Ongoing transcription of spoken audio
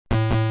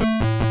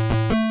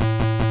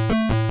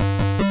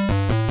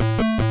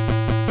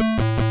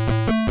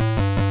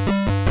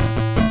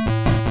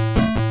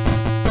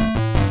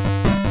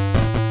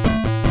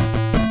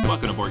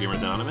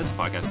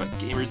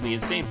the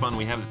insane fun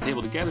we have at the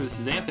table together. This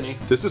is Anthony.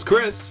 This is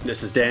Chris.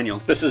 This is Daniel.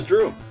 This is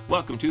Drew.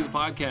 Welcome to the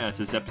podcast.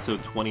 It's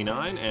episode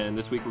 29, and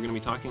this week we're going to be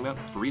talking about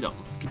freedom,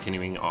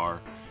 continuing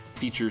our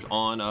features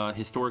on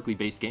historically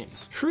based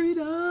games.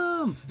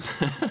 Freedom!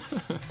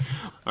 All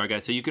right,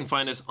 guys, so you can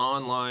find us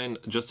online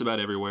just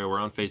about everywhere. We're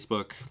on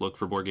Facebook. Look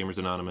for Board Gamers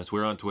Anonymous.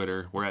 We're on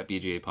Twitter. We're at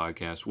BGA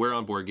Podcast. We're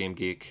on Board Game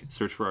Geek.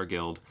 Search for our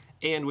guild.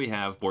 And we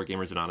have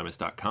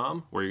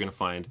BoardGamersAnonymous.com, where you're going to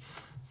find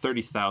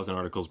 30,000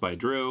 articles by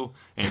Drew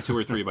and 2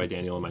 or 3 by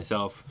Daniel and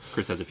myself.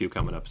 Chris has a few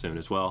coming up soon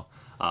as well.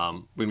 We're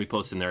going to be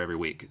posting there every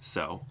week.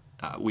 So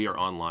we are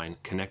online.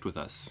 Connect with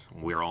us.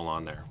 We're all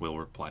on there. We'll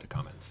reply to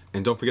comments.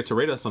 And don't forget to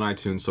rate us on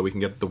iTunes so we can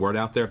get the word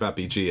out there about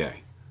BGA.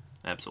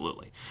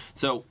 Absolutely.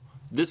 So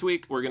this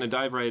week, we're going to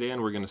dive right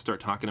in. We're going to start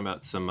talking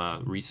about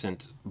some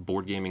recent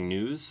board gaming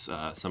news.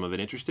 Some of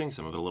it interesting,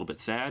 some of it a little bit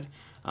sad.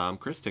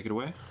 Chris, take it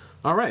away.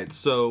 All right,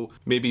 so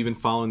maybe you've been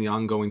following the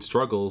ongoing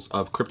struggles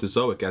of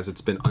Cryptozoic as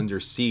it's been under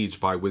siege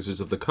by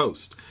Wizards of the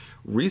Coast.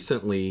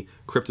 Recently,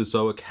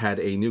 Cryptozoic had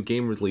a new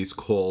game release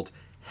called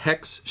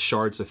Hex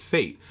Shards of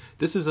Fate.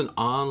 This is an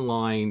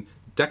online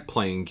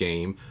deck-playing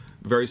game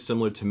very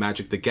similar to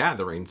Magic the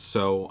Gathering,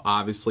 so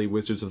obviously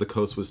Wizards of the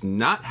Coast was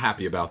not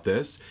happy about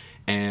this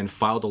and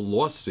filed a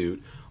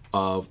lawsuit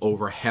of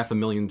over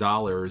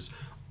 $500,000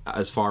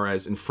 as far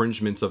as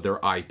infringements of their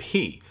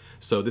IP.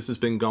 So this has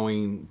been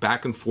going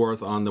back and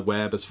forth on the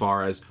web as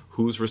far as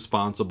who's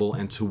responsible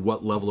and to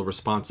what level of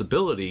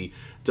responsibility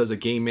does a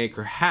game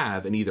maker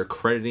have in either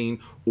crediting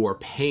or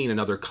paying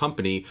another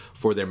company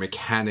for their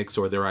mechanics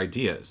or their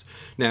ideas.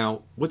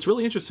 Now, what's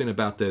really interesting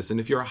about this, and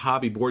if you're a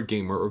hobby board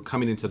gamer or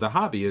coming into the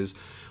hobby, is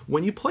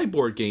when you play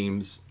board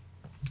games,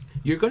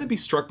 you're going to be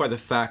struck by the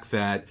fact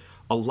that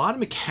a lot of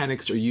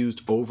mechanics are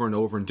used over and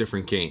over in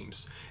different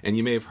games. And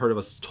you may have heard of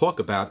us talk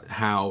about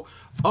how,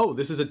 oh,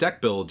 this is a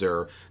deck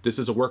builder, this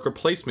is a worker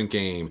placement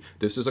game,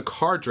 this is a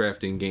card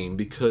drafting game,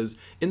 because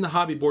in the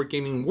hobby board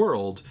gaming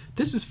world,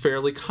 this is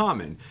fairly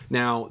common.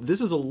 Now, this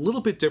is a little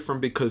bit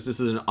different because this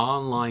is an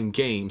online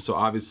game, so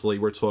obviously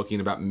we're talking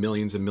about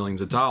millions and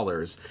millions of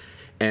dollars.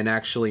 And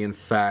actually, in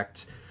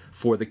fact,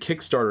 for the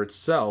Kickstarter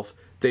itself,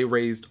 they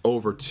raised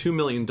over $2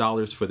 million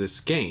for this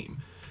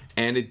game.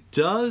 And it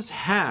does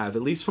have,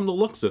 at least from the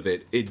looks of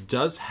it, it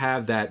does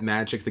have that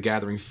Magic the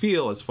Gathering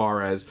feel as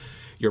far as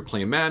you're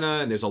playing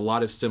mana, and there's a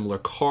lot of similar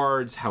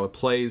cards, how it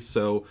plays,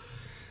 so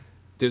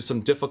there's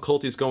some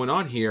difficulties going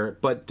on here,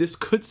 but this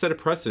could set a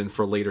precedent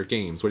for later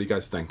games. What do you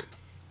guys think?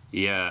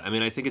 Yeah, I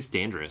mean, I think it's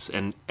dangerous.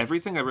 And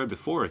everything I read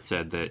before, it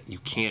said that you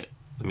can't,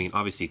 I mean,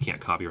 obviously you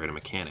can't copyright a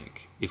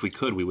mechanic. If we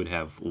could, we would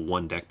have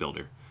one deck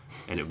builder,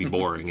 and it would be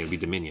boring, it would be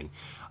Dominion.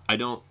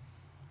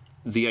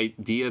 The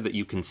idea that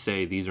you can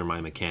say, these are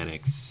my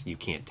mechanics, you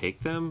can't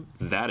take them,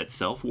 that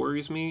itself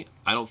worries me.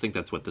 I don't think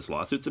that's what this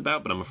lawsuit's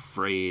about, but I'm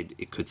afraid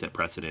it could set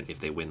precedent if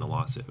they win the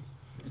lawsuit.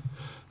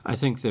 I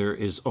think there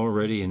is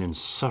already an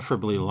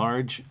insufferably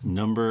large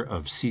number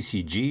of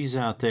CCGs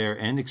out there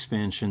and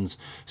expansions.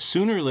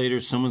 Sooner or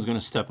later, someone's going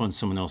to step on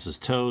someone else's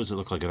toes. It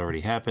looked like it already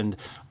happened.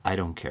 I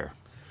don't care.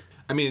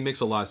 I mean, it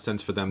makes a lot of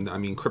sense for them. I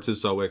mean,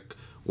 Cryptozoic,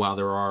 while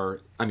there are,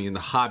 I mean, in the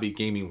hobby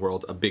gaming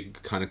world, a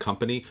big kind of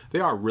company, they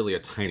are really a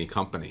tiny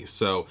company.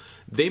 So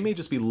they may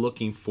just be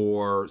looking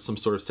for some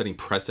sort of setting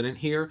precedent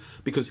here,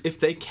 because if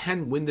they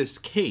can win this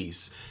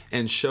case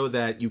and show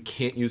that you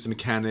can't use the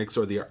mechanics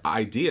or the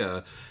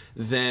idea,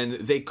 then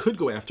they could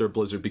go after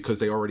Blizzard because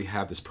they already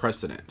have this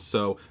precedent.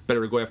 So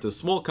better to go after a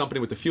small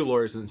company with a few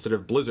lawyers instead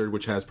of Blizzard,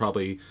 which has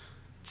probably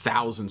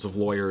thousands of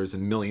lawyers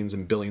and millions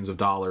and billions of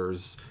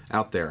dollars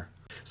out there.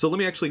 So let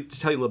me actually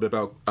tell you a little bit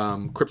about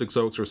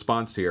Cryptozoic's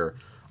response here.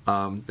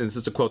 And this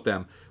is to quote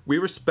them: "We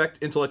respect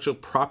intellectual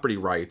property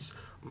rights,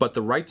 but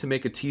the right to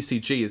make a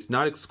TCG is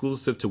not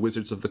exclusive to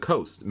Wizards of the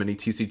Coast. Many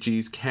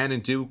TCGs can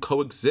and do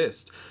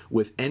coexist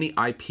with any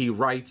IP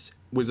rights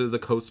Wizards of the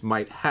Coast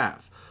might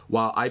have.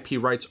 While IP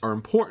rights are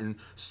important,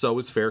 so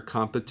is fair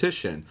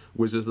competition.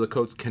 Wizards of the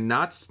Coast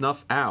cannot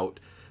snuff out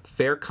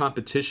fair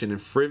competition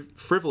and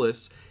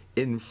frivolous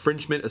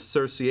infringement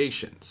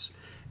associations.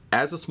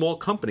 As a small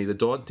company, the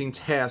daunting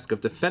task of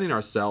defending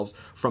ourselves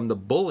from the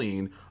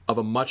bullying of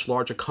a much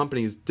larger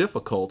company is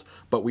difficult,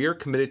 but we are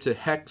committed to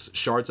Hex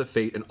Shards of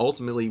Fate, and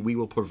ultimately we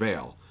will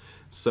prevail."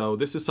 So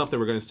this is something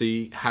we're going to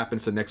see happen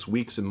for the next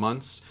weeks and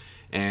months,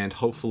 and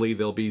hopefully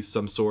there'll be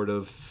some sort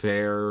of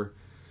fair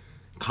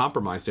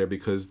compromise there,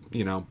 because,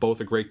 you know,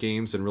 both are great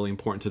games and really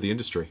important to the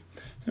industry.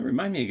 Now,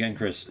 remind me again,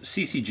 Chris,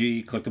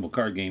 CCG, collectible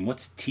card game,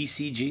 what's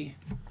TCG?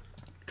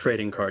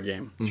 Trading card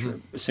game.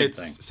 Mm-hmm. Same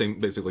thing.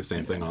 Basically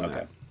same thing on okay.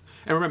 that.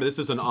 And remember, this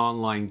is an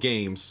online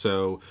game,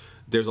 so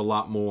there's a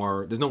lot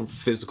more, there's no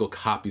physical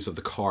copies of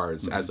the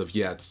cards as of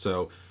yet,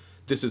 so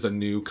this is a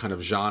new kind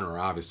of genre,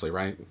 obviously,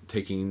 right?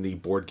 Taking the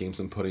board games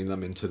and putting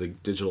them into the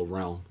digital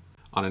realm.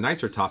 On a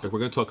nicer topic, we're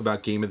going to talk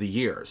about Game of the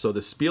Year. So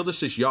the Spiel des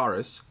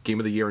Jahres, Game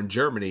of the Year in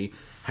Germany,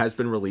 has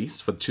been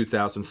released for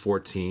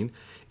 2014.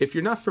 If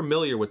you're not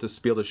familiar with the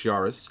Spiel des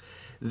Jahres,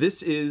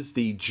 this is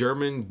the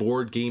German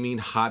Board Gaming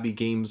Hobby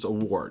Games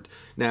Award.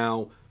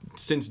 Now,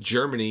 since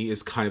Germany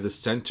is kind of the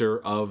center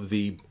of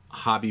the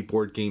hobby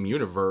board game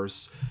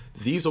universe,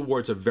 these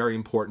awards are very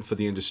important for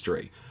the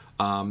industry.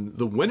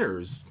 The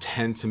winners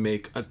tend to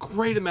make a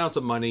great amount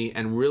of money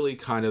and really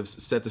kind of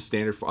set the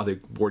standard for other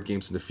board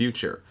games in the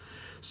future.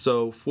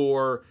 So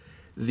for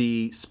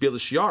the Spiel des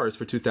Jahres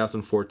for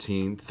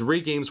 2014,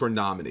 3 games were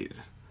nominated.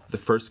 The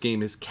first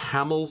game is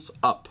Camels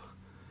Up.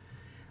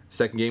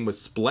 Second game was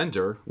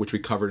Splendor, which we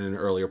covered in an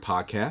earlier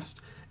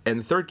podcast. And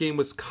the third game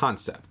was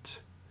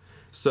Concept.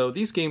 So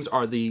these games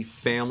are the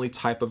family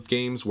type of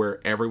games where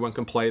everyone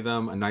can play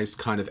them, a nice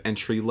kind of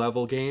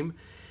entry-level game.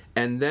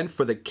 And then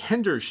for the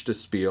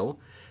Kinderspiel,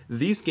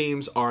 these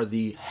games are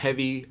the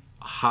heavy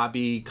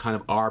hobby kind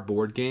of R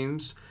board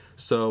games.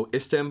 So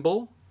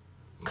Istanbul,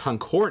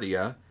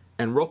 Concordia,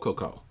 and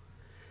Rococo.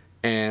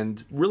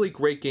 And really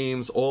great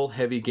games, all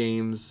heavy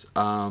games.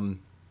 And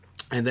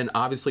then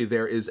obviously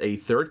there is a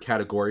third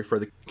category for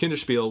the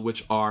Kinderspiel,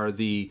 which are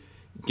the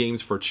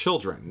games for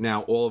children.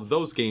 Now, all of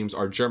those games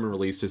are German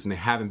releases, and they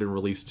haven't been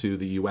released to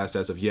the US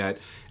as of yet.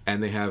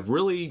 And they have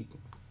really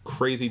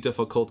crazy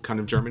difficult kind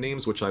of German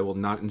names, which I will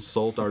not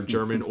insult our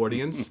German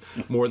audience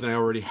more than I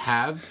already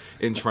have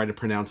in trying to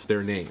pronounce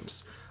their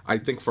names. I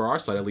think for our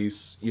side, at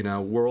least,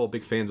 we're all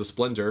big fans of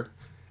Splendor,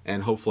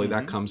 and hopefully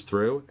that comes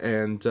through.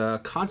 And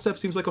Concept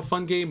seems like a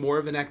fun game, more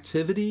of an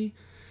activity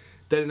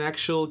than an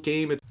actual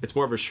game. It's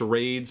more of a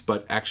charades,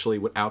 but actually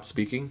without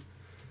speaking.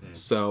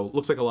 So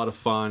looks like a lot of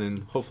fun,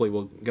 and hopefully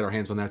we'll get our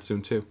hands on that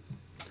soon too.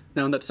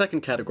 Now, in that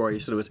second category, you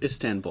said it was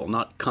Istanbul,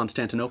 not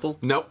Constantinople?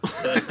 Nope.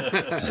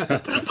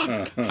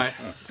 I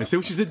see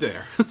what you did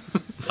there.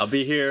 I'll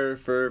be here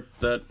for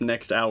the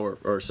next hour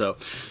or so.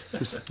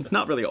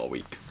 Not really all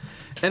week.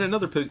 And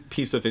another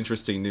piece of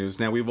interesting news.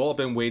 Now, we've all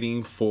been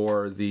waiting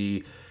for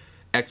the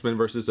X-Men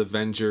vs.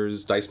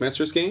 Avengers Dice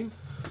Masters game.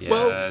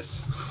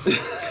 Yes.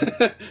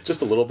 Well,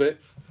 just a little bit.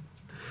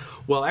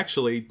 Well,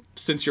 actually,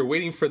 since you're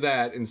waiting for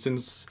that, and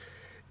since,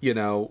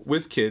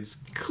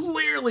 WizKids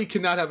clearly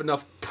cannot have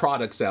enough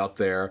products out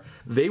there,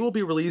 they will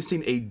be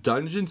releasing a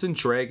Dungeons &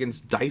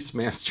 Dragons Dice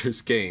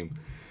Masters game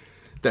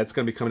that's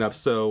going to be coming up.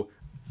 So,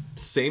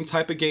 same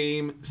type of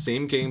game,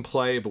 same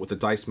gameplay, but with the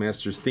Dice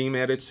Masters theme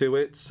added to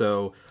it.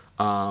 So,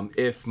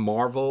 if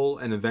Marvel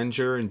and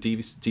Avenger and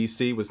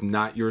DC was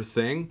not your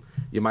thing,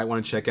 you might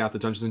want to check out the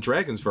Dungeons &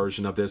 Dragons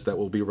version of this that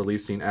will be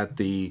releasing at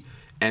the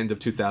end of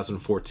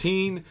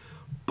 2014.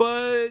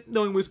 But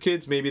knowing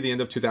WizKids, maybe the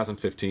end of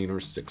 2015 or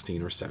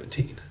 16 or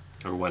 17.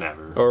 Or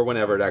whenever. Or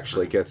whenever it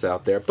actually gets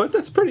out there. But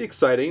that's pretty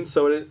exciting.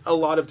 So a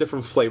lot of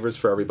different flavors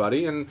for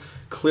everybody. And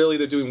clearly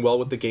they're doing well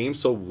with the game,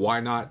 so why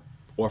not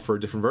offer a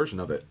different version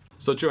of it?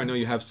 So, Joe, I know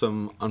you have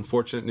some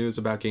unfortunate news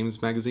about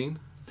Games Magazine.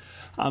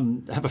 I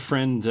have a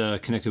friend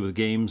connected with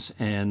Games,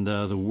 and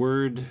the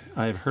word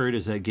I've heard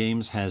is that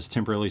Games has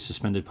temporarily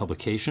suspended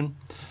publication.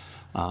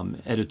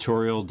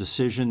 Editorial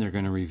decision. They're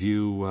going to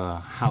review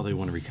how they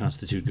want to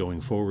reconstitute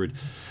going forward.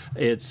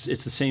 It's the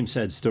same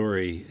sad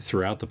story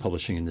throughout the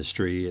publishing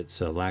industry.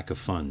 It's a lack of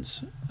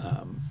funds.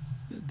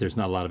 There's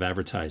not a lot of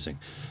advertising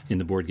in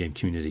the board game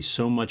community.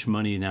 So much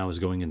money now is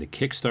going into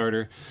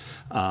Kickstarter.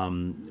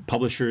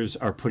 Publishers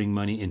are putting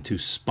money into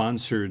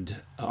sponsored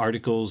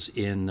articles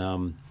in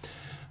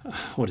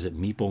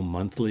Meeple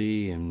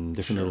Monthly and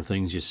different little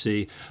things you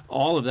see.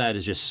 All of that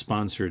is just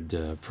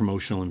sponsored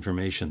promotional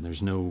information.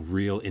 There's no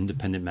real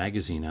independent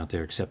magazine out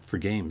there except for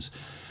Games.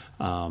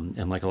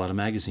 And like a lot of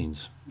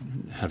magazines,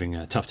 having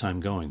a tough time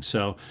going.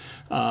 So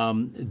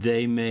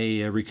they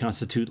may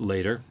reconstitute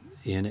later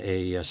in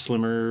a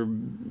slimmer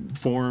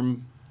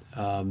form.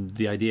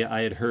 The idea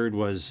I had heard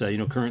was,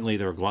 currently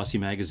they're a glossy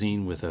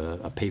magazine with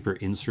a paper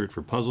insert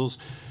for puzzles.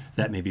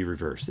 That may be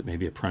reversed. It may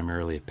be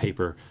primarily a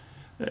paper.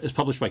 It's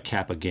published by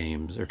Kappa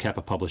Games, or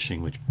Kappa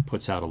Publishing, which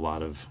puts out a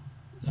lot of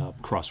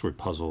crossword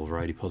puzzle,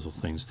 variety puzzle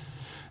things.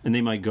 And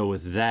they might go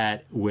with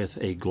that with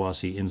a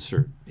glossy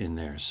insert in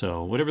there.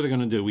 So whatever they're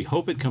going to do, we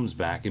hope it comes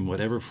back in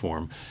whatever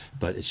form,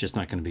 but it's just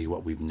not going to be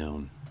what we've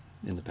known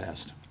in the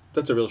past.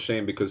 That's a real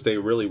shame because they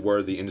really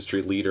were the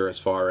industry leader as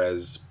far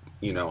as,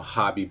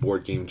 hobby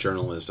board game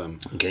journalism.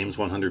 Games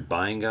 100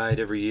 buying guide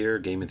every year,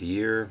 Game of the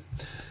Year.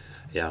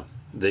 Yeah,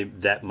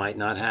 that might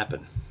not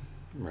happen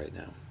right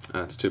now.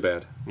 That's too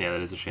bad. Yeah,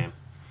 that is a shame.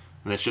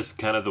 And that's just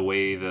kind of the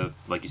way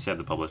like you said,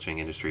 the publishing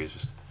industry has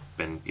just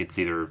been, it's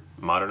either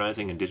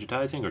modernizing and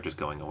digitizing or just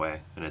going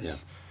away. And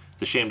it's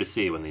a shame to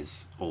see when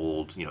these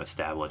old,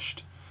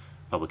 established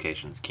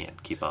publications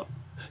can't keep up.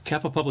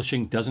 Kappa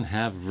Publishing doesn't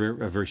have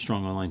a very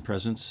strong online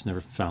presence,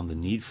 never found the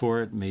need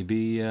for it.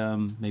 Maybe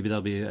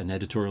that'll be an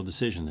editorial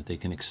decision that they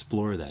can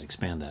explore that,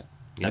 expand that.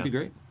 That'd be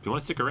great. If you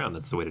want to stick around,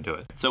 that's the way to do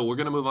it. So we're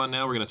going to move on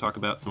now. We're going to talk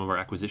about some of our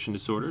acquisition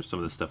disorders, some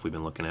of the stuff we've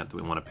been looking at that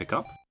we want to pick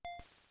up.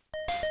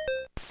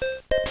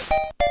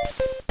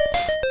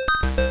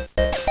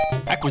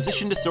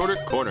 Acquisition Disorder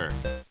Corner.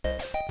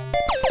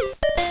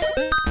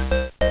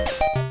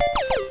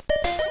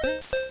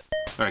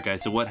 All right,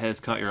 guys, so what has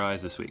caught your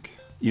eyes this week?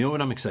 You know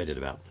what I'm excited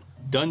about?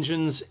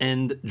 Dungeons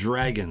and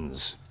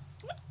Dragons.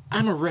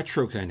 I'm a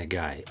retro kind of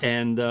guy,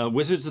 and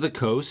Wizards of the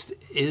Coast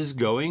is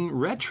going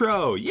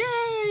retro.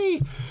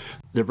 Yay!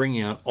 They're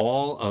bringing out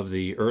all of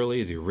the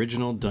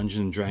original Dungeons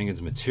and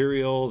Dragons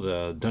material,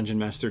 the Dungeon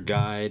Master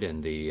Guide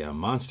and the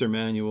Monster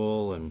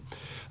Manual, and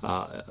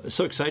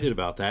so excited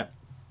about that.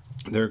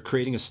 They're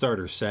creating a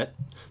starter set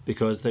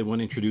because they want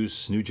to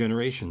introduce new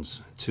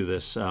generations to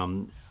this.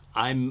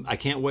 I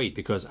can't wait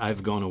because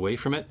I've gone away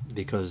from it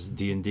because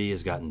D&D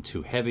has gotten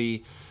too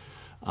heavy,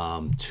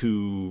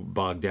 too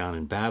bogged down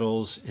in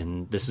battles,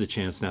 and this is a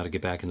chance now to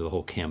get back into the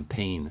whole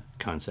campaign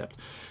concept.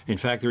 In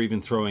fact, they're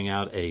even throwing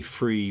out a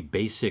free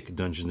basic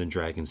Dungeons and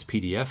Dragons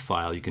PDF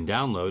file you can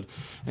download,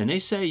 and they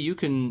say you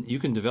can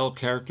develop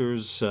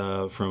characters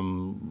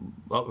from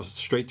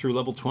straight through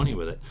level 20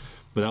 with it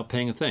without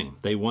paying a thing.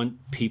 They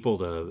want people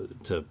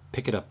to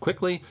pick it up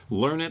quickly,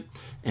 learn it,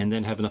 and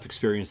then have enough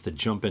experience to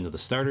jump into the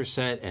starter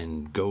set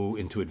and go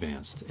into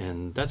advanced,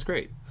 and that's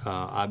great.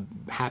 I'm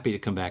happy to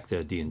come back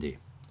to D&D.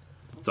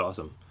 It's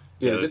awesome.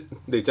 Yeah,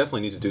 they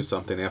definitely need to do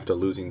something after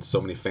losing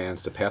so many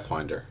fans to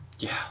Pathfinder.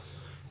 Yeah.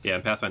 Yeah,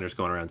 and Pathfinder's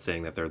going around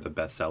saying that they're the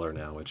best seller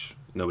now, which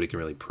nobody can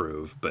really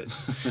prove. But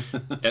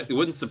it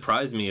wouldn't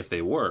surprise me if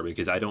they were,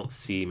 because I don't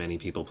see many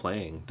people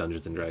playing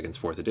Dungeons & Dragons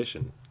 4th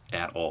edition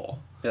at all.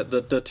 Yeah,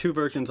 the two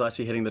versions I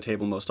see hitting the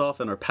table most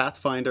often are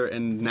Pathfinder,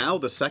 and now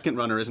the second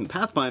runner isn't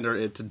Pathfinder,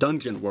 it's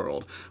Dungeon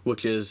World,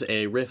 which is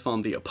a riff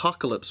on the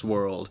Apocalypse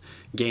World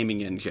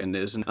gaming engine.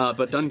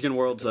 But Dungeon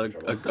World's a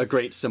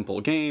great, simple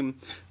game,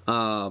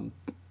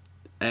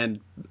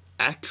 and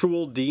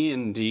actual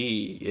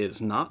D&D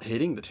is not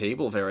hitting the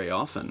table very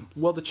often.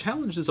 Well, the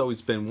challenge has always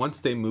been,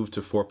 once they moved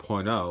to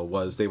 4.0,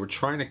 was they were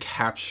trying to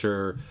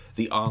capture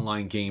the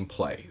online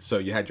gameplay. So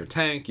you had your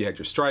tank, you had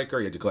your striker,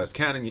 you had your glass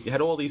cannon, you had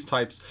all these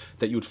types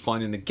that you would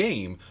find in a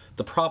game.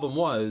 The problem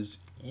was,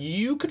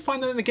 you could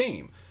find that in a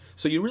game.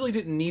 So you really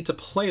didn't need to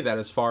play that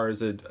as far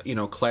as a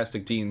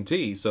classic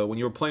D&D. So when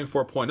you were playing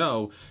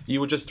 4.0,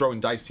 you were just throwing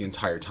dice the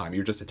entire time.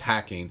 You were just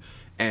attacking.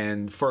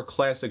 And for a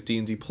classic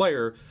D&D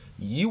player,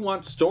 you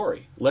want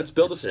story. Let's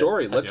build a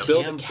story. Let's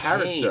build a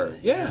character.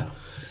 Yeah.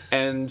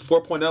 And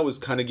 4.0 is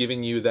kind of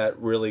giving you that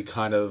really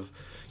kind of,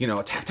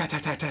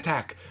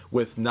 attack,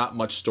 with not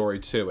much story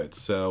to it.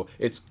 So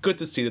it's good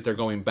to see that they're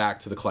going back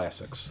to the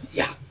classics.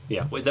 Yeah.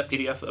 Yeah. Wait, is that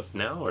PDF up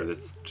now, or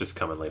that's just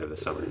coming later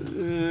this summer?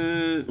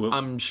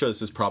 I'm sure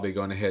this is probably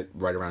going to hit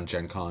right around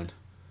Gen Con.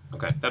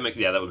 Okay. That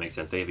would make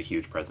sense. They have a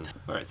huge presence.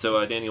 All right.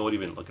 So, Daniel, what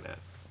have you been looking at?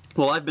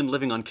 Well, I've been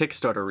living on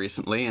Kickstarter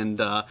recently,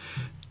 and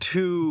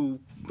two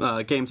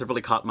games have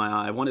really caught my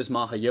eye. One is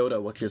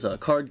Mahayota, which is a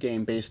card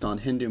game based on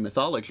Hindu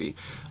mythology,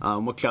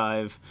 which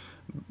I've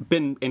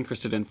been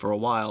interested in for a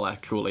while,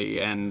 actually,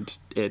 and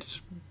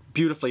it's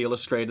beautifully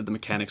illustrated. The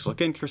mechanics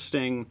look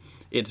interesting.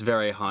 It's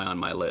very high on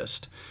my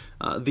list.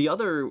 The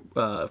other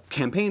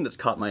campaign that's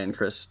caught my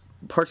interest,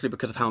 partially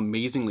because of how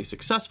amazingly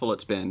successful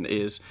it's been,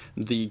 is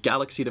the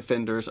Galaxy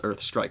Defenders Earth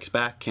Strikes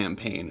Back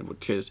campaign,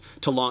 which is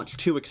to launch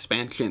 2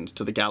 expansions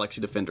to the Galaxy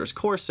Defenders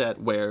core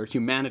set where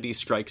humanity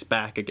strikes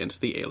back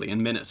against the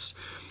alien menace.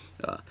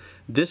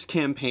 This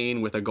campaign,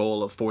 with a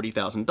goal of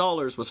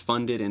 $40,000, was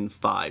funded in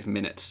 5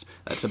 minutes.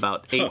 That's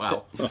about 8...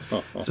 Wow.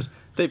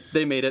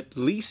 They made at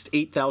least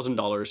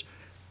 $8,000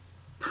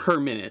 per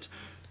minute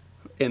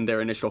in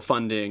their initial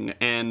funding,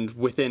 and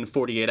within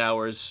 48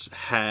 hours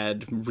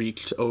had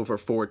reached over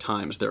 4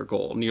 times their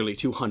goal, nearly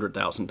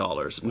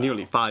 $200,000,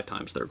 nearly 5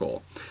 times their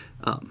goal.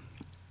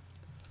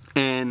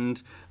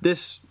 And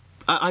this,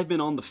 I've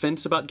been on the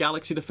fence about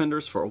Galaxy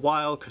Defenders for a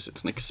while because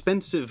it's an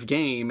expensive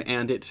game,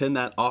 and it's in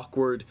that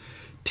awkward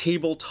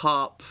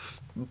tabletop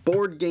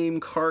board game,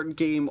 card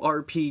game,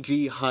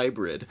 RPG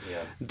hybrid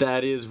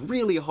that is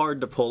really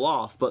hard to pull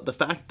off, but the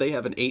fact they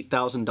have an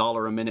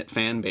 $8,000 a minute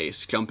fan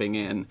base jumping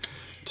in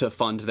to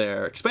fund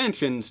their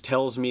expansions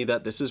tells me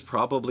that this is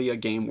probably a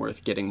game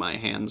worth getting my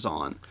hands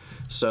on.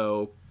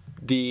 So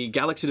the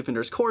Galaxy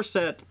Defenders core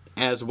set,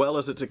 as well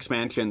as its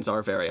expansions,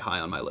 are very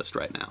high on my list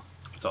right now.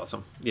 That's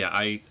awesome. Yeah,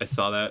 I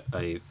saw that.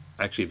 I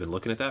actually have been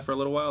looking at that for a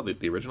little while,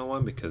 the original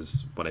one,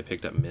 because when I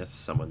picked up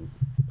Myth,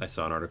 I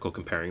saw an article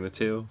comparing the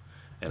two,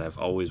 and I've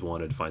always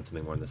wanted to find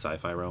something more in the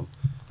sci-fi realm.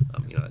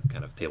 That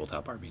kind of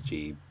tabletop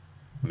RPG,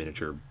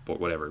 miniature,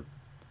 whatever.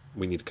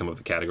 We need to come up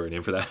with a category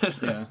name for that.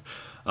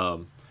 Yeah.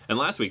 And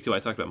last week, too, I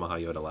talked about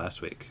Mahayota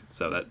last week.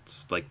 So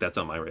that's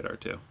on my radar,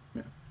 too.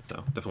 Yeah. So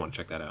definitely want to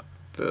check that out.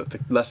 The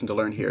lesson to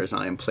learn here is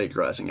I am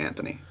plagiarizing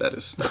Anthony.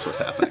 That's what's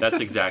happening. That's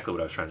exactly what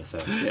I was trying to say.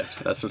 Yes,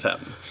 that's what's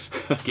happening.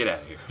 Get out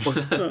of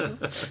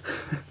here.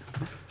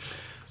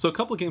 So a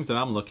couple of games that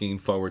I'm looking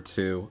forward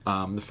to.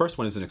 The first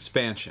one is an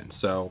expansion.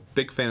 So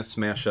big fan of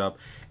Smash Up.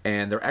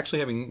 And they're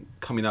actually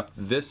coming up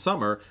this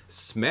summer,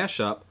 Smash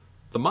Up,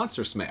 the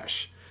Monster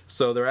Smash.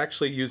 So they're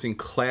actually using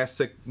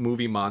classic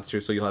movie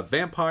monsters. So you'll have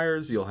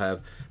vampires, you'll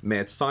have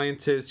mad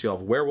scientists, you'll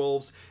have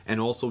werewolves, and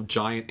also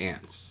giant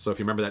ants. So if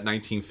you remember that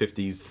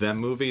 1950s Them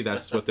movie,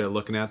 that's what they're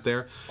looking at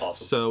there.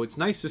 Awesome. So it's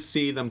nice to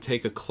see them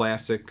take a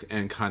classic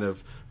and kind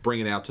of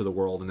bring it out to the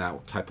world in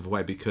that type of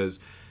way.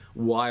 Because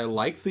while I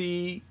like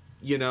the,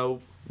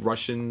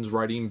 Russians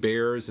riding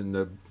bears and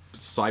the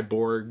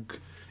cyborg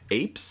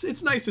apes,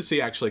 it's nice to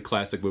see actually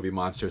classic movie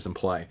monsters in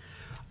play.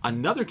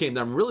 Another game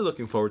that I'm really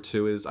looking forward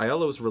to is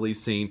IELO is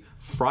releasing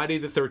Friday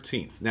the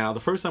 13th. Now,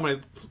 the first time I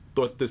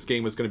thought this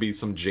game was going to be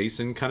some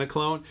Jason kind of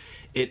clone,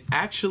 it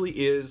actually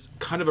is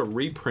kind of a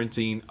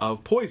reprinting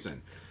of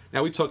Poison.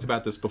 Now, we talked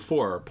about this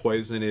before.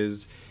 Poison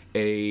is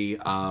a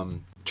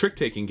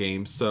trick-taking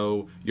game,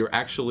 so you're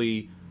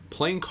actually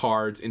playing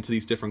cards into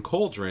these different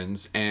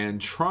cauldrons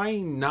and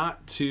trying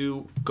not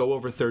to go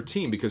over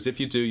 13, because if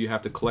you do, you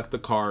have to collect the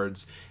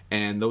cards,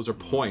 and those are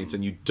points,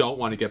 and you don't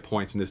want to get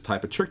points in this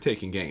type of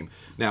trick-taking game.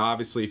 Now,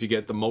 obviously, if you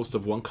get the most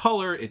of one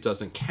color, it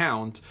doesn't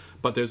count,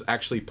 but there's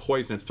actually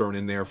poison that's thrown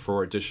in there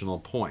for additional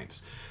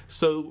points.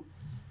 So,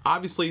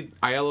 obviously,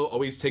 IELO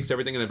always takes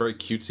everything in a very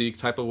cutesy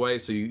type of way,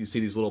 so you see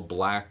these little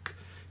black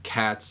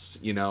cats,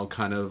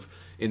 kind of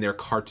in their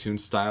cartoon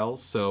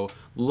styles. So,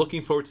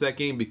 looking forward to that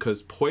game,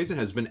 because Poison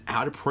has been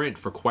out of print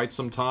for quite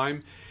some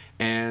time,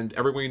 and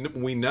everyone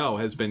we know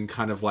has been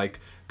kind of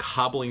like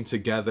cobbling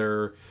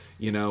together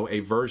a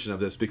version of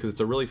this, because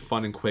it's a really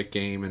fun and quick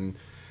game. And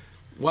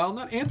while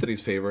not Anthony's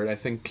favorite, I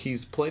think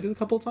he's played it a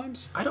couple of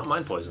times. I don't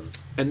mind Poison.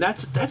 And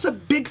that's a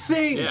big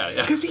thing. Yeah.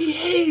 Because he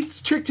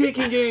hates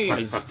trick-taking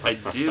games. I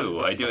do.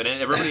 And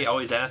everybody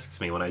always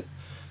asks me when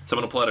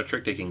someone will pull out a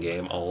trick-taking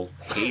game, I'll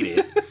hate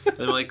it. And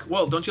they're like,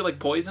 well, don't you like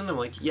Poison? I'm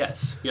like,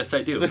 yes,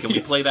 I do. Can we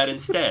play that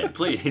instead,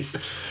 please?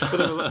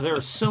 But there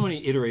are so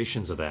many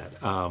iterations of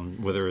that,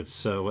 whether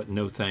it's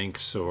No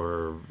Thanks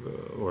or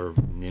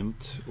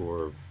Nimmt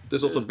or...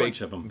 There's also a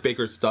bunch of them.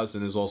 Baker's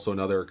Dozen is also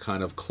another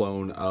kind of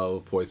clone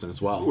of Poison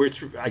as well. Where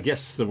I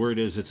guess the word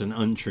is it's an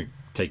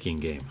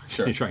untrick-taking game.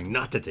 Sure. You're trying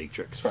not to take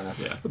tricks. Try not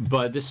to. Yeah.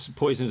 But this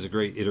Poison is a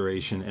great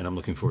iteration, and I'm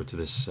looking forward to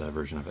this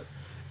version of it.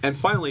 And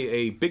finally,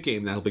 a big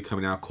game that'll be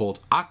coming out called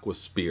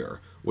Aquasphere,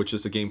 which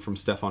is a game from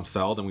Stefan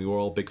Feld, and we were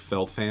all big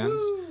Feld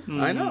fans.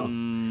 I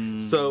know.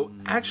 So,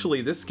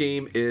 actually, this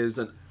game is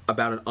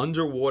about an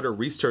underwater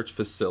research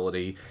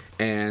facility,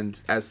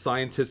 and as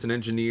scientists and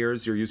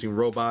engineers, you're using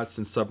robots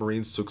and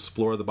submarines to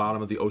explore the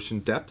bottom of the ocean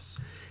depths,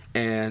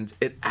 and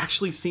it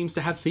actually seems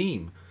to have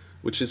theme,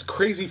 which is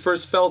crazy for a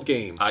Feld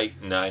game. I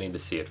need to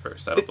see it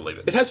first. I don't believe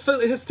it. It has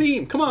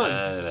theme. Come on.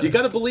 No. You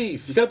gotta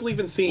believe. You gotta believe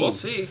in theme. We'll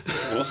see.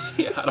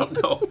 I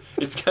don't know.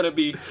 It's gonna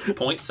be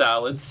point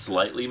salad,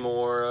 slightly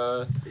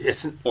more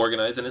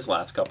organized than his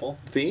last couple.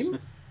 Theme?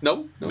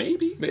 No.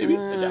 Maybe.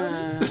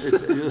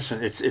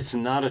 Listen, it's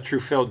not a true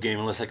Feld game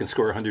unless I can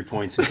score 100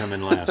 points and come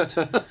in last.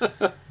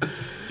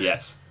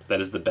 Yes. That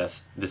is the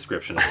best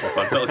description of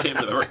Stefan Feld games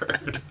I've ever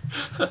heard.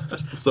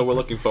 So we're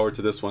looking forward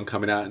to this one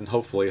coming out, and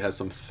hopefully it has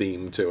some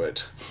theme to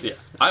it. Yeah.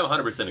 I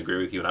 100% agree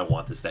with you, and I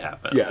want this to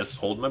happen. Yes.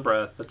 Just hold my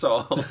breath. That's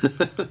all.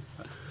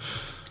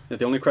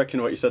 The only correction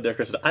to what you said there,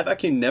 Chris, is I've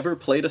actually never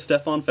played a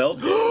Stefan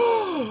Feld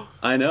game.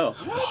 I know.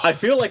 I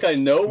feel like I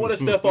know what a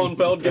Stefan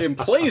Feld game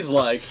plays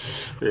like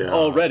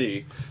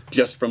already,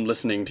 just from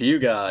listening to you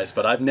guys,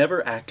 but I've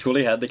never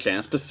actually had the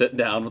chance to sit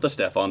down with a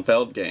Stefan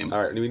Feld game.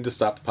 All right, we need to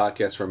stop the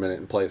podcast for a minute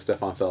and play a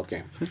Stefan Feld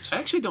game. I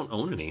actually don't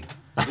own any.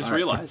 I just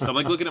realized. I'm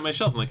like looking at my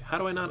shelf. I'm like, how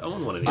do I not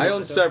own one of these? I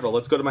own several.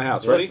 Let's go to my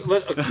house. Ready?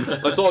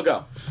 Let's all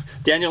go.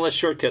 Daniel, let's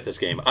shortcut this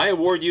game. I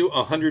award you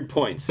 100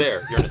 points.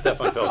 There, you're in a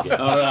Stefan Feld game.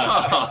 All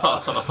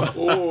right.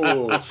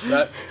 Ooh,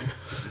 that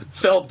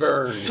Feld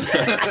burn.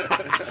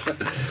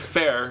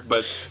 Fair,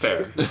 but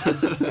fair.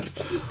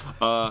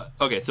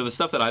 Okay, so the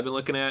stuff that I've been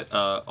looking at,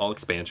 all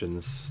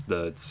expansions,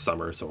 the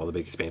summer, so all the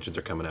big expansions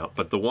are coming out.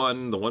 But the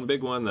one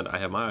big one that I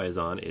have my eyes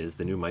on is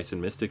the new Mice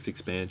and Mystics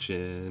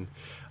expansion.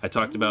 I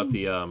talked about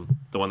the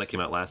one that came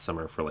out last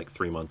summer for like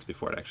 3 months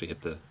before it actually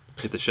hit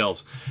the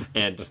shelves.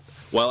 And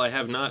while I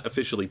have not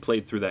officially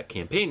played through that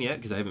campaign yet,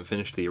 because I haven't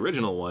finished the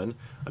original one,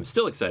 I'm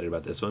still excited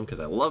about this one because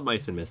I love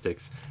Mice and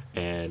Mystics,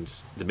 and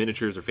the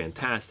miniatures are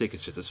fantastic.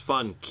 It's just this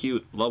fun,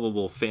 cute,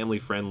 lovable,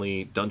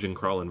 family-friendly dungeon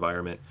crawl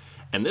environment.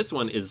 And this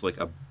one is like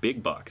a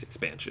big box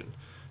expansion.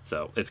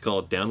 So it's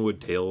called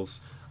Downwood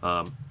Tales.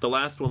 The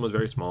last one was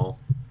very small.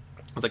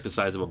 It's like the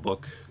size of a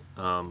book.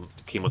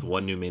 It came with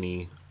one new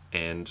mini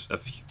and I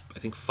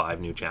think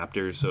 5 new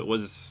chapters. So it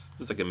was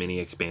like a mini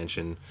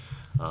expansion.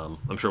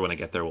 I'm sure when I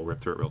get there we'll rip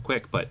through it real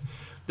quick. But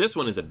this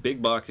one is a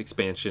big box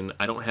expansion.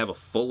 I don't have a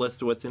full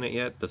list of what's in it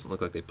yet. Doesn't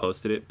look like they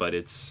posted it, but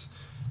it's,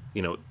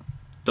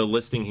 the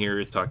listing here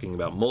is talking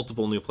about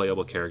multiple new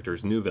playable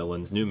characters, new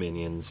villains, new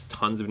minions,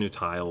 tons of new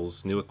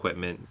tiles, new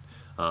equipment,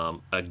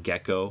 a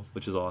gecko,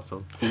 which is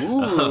awesome.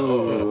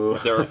 Ooh.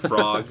 There are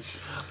frogs.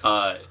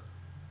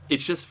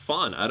 It's just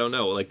fun. I don't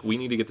know. Like, we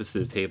need to get this to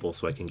the table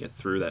so I can get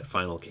through that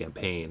final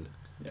campaign.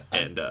 Yeah.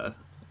 And it's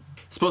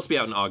supposed to be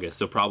out in August,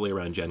 so probably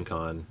around Gen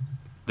Con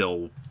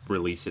they'll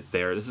release it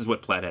there. This is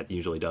what Plaid Hat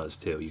usually does,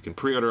 too. You can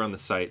pre-order on the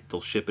site.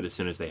 They'll ship it as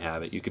soon as they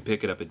have it. You can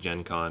pick it up at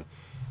Gen Con.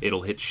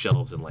 It'll hit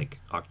shelves in, like,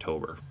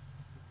 October.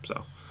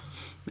 So...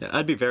 Yeah,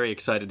 I'd be very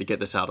excited to get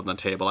this out on the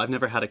table. I've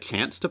never had a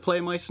chance to play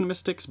Mice and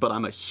Mystics, but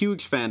I'm a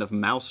huge fan of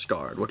Mouse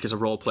Guard, which is a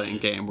role-playing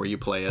game where you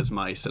play as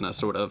mice in a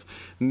sort of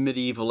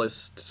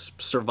medievalist,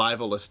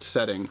 survivalist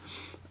setting.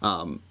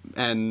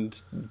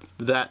 And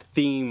that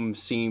theme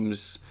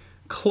seems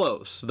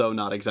close, though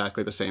not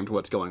exactly the same to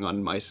what's going on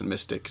in Mice and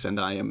Mystics, and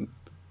I am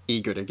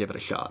eager to give it a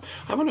shot.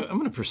 I'm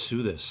gonna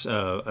pursue this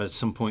at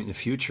some point in the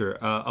future.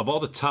 Of all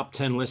the top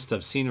 10 lists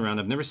I've seen around,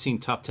 I've never seen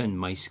top 10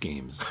 mice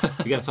games.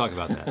 We got to talk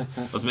about that.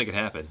 Let's make it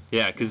happen.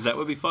 Yeah, because that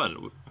would be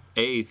fun.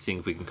 A, seeing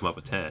if we can come up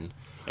with 10,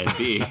 and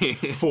B,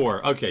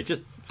 4. Okay,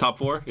 just top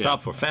 4. Yeah,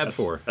 top 4, Fab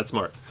 4. That's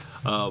smart.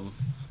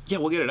 Yeah,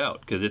 we'll get it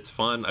out because it's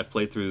fun. I've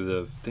played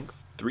through I think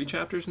 3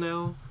 chapters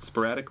now,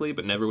 sporadically,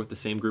 but never with the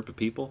same group of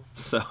people.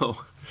 So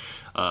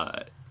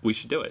we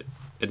should do it.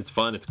 And it's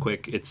fun. It's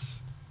quick.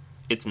 It's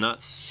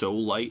not so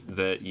light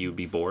that you'd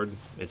be bored.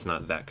 It's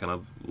not that kind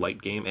of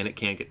light game, and it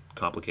can get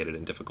complicated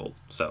and difficult.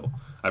 So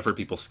I've heard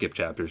people skip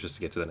chapters just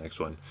to get to the next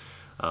one.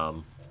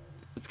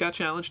 It's got a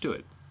challenge to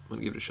it. I'm going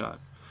to give it a shot.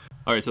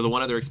 All right, so the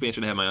one other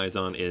expansion I have my eyes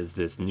on is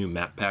this new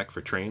map pack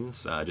for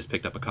trains. I just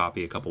picked up a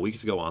copy a couple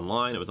weeks ago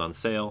online. It was on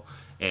sale,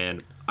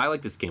 and I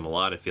like this game a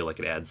lot. I feel like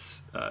it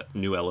adds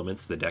new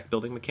elements to the deck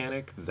building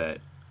mechanic that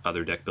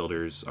other deck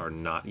builders are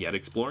not yet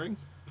exploring.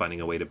 Finding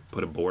a way to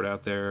put a board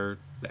out there,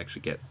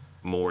 actually get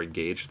more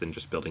engaged than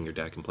just building your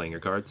deck and playing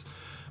your cards.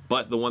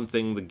 But the one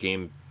thing the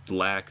game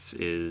lacks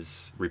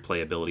is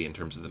replayability in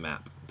terms of the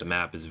map. The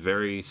map is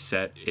very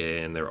set,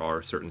 and there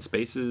are certain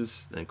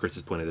spaces, and Chris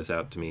has pointed this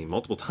out to me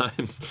multiple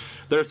times.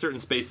 There are certain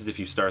spaces, if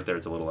you start there,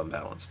 it's a little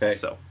unbalanced. Hey,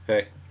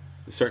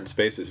 certain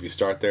spaces, if you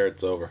start there,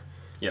 it's over.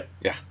 Yeah.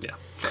 Yeah.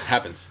 It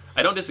happens.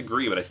 I don't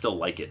disagree, but I still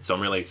like it, so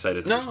I'm really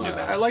excited for new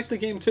maps. I like the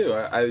game too.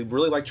 I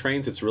really like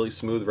Trains. It's really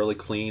smooth, really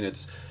clean.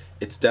 It's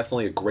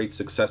definitely a great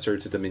successor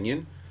to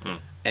Dominion,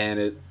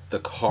 and the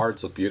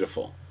cards look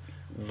beautiful.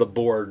 The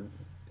board,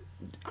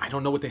 I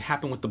don't know what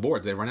happened with the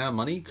board. Did they run out of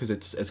money? Because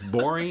it's as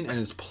boring and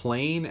as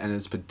plain and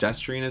as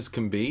pedestrian as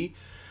can be.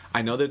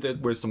 I know that there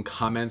were some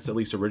comments, at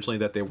least originally,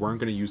 that they weren't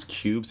going to use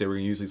cubes. They were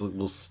going to use these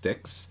little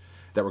sticks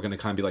that were going to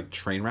kind of be like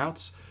train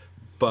routes.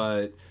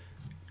 But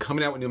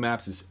coming out with new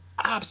maps is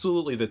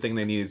absolutely the thing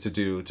they needed to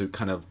do to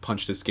kind of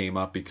punch this game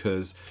up,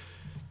 because,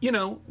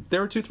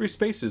 there are 2-3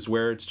 spaces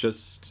where it's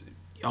just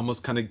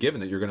almost kind of given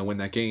that you're going to win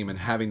that game, and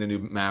having the new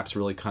maps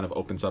really kind of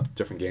opens up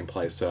different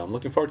gameplay. So I'm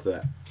looking forward to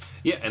that.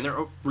 Yeah, and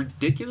they're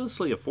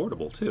ridiculously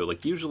affordable too.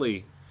 Like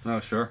usually,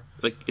 sure.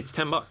 Like it's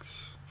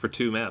 $10 for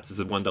 2 maps. It's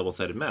a one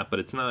double-sided map, but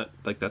it's not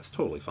like that's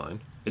totally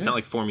fine. It's not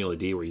like Formula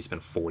D where you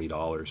spend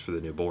 $40 for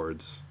the new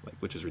boards,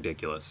 which is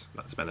ridiculous.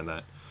 Not spending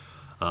that.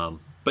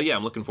 But yeah,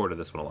 I'm looking forward to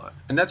this one a lot.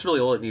 And that's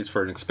really all it needs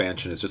for an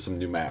expansion is just some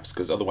new maps,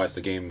 because otherwise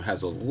the game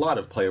has a lot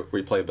of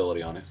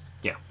replayability on it.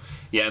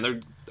 Yeah,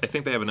 and I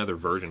think they have another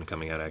version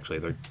coming out, actually.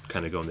 They're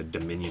kind of going the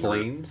Dominion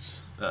route.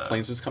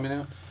 Planes is coming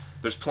out?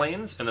 There's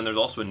Planes, and then there's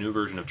also a new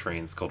version of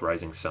Trains called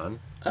Rising Sun.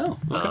 Oh,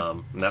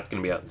 okay. And that's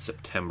going to be out in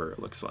September, it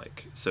looks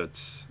like. So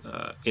it's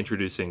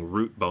introducing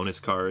route bonus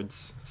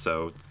cards,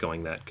 so it's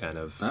going that kind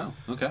of... Oh,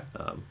 okay.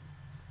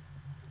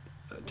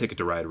 Ticket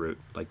to Ride route,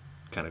 like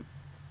kind of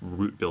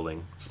route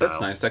building style.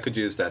 That's nice. I could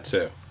use that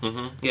too.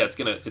 Mm-hmm. Yeah,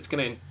 it's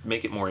gonna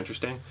make it more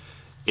interesting.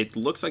 It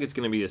looks like it's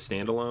going to be a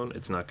standalone.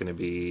 It's not going to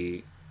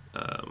be...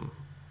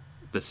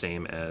 the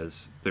same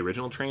as the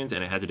original Trains,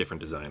 and it has a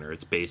different designer.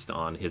 It's based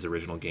on his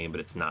original game,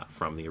 but it's not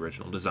from the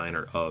original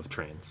designer of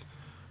Trains.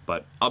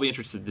 But I'll be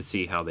interested to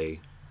see how they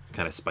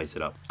kind of spice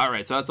it up. All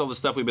right, so that's all the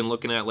stuff we've been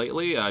looking at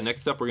lately.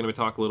 Next up, we're going to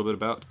talk a little bit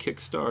about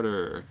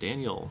Kickstarter.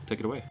 Daniel, take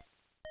it away.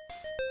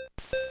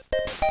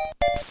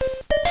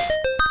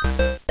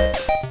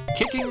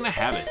 Kicking the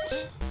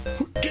Habit.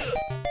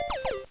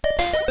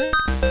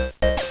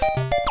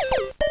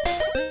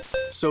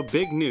 So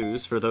big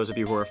news for those of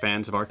you who are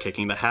fans of our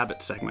Kicking the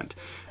Habit segment.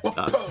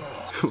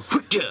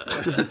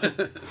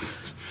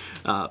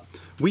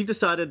 We've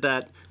decided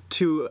that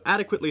to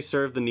adequately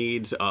serve the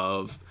needs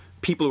of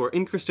people who are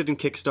interested in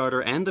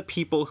Kickstarter and the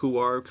people who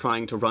are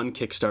trying to run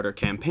Kickstarter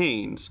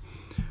campaigns,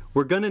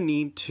 we're going to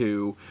need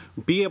to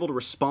be able to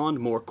respond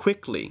more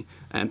quickly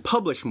and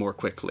publish more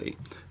quickly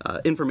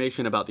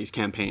information about these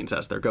campaigns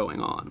as they're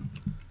going on.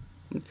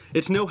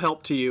 It's no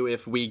help to you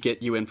if we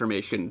get you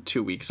information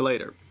 2 weeks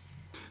later.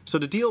 So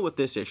to deal with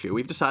this issue,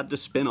 we've decided to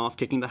spin off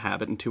Kicking the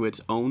Habit into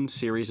its own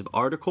series of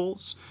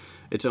articles,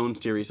 its own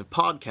series of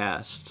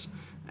podcasts,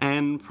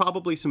 and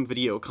probably some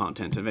video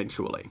content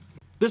eventually.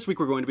 This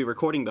week we're going to be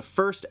recording the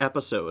first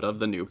episode of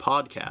the new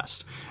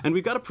podcast, and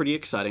we've got a pretty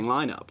exciting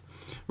lineup.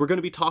 We're going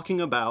to be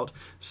talking about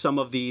some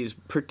of these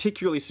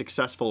particularly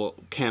successful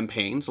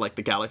campaigns, like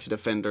the Galaxy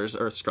Defenders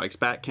Earth Strikes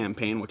Back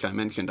campaign, which I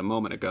mentioned a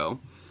moment ago,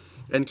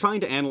 and trying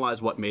to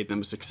analyze what made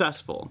them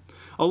successful.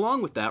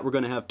 Along with that, we're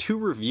going to have 2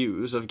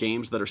 reviews of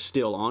games that are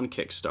still on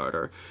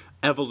Kickstarter,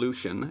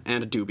 Evolution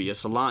and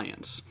Dubious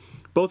Alliance.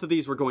 Both of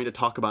these we're going to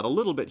talk about a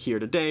little bit here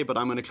today, but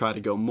I'm going to try to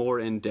go more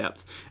in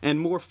depth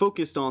and more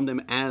focused on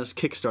them as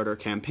Kickstarter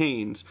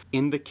campaigns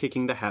in the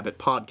Kicking the Habit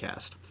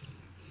podcast.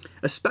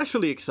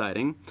 Especially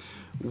exciting,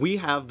 we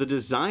have the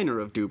designer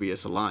of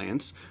Dubious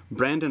Alliance,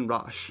 Brandon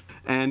Roche,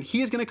 and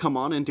he is going to come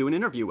on and do an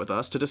interview with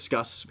us to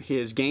discuss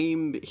his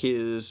game,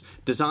 his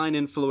design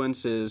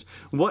influences,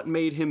 what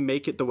made him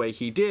make it the way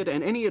he did,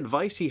 and any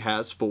advice he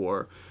has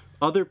for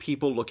other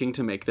people looking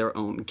to make their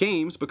own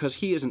games, because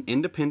he is an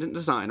independent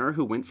designer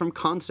who went from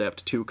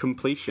concept to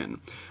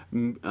completion.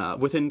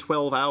 Within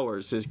 12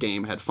 hours, his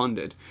game had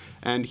funded,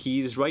 and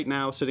he's right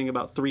now sitting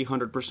about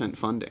 300%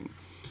 funding.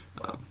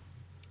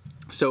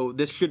 So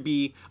this should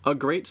be a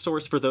great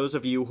source for those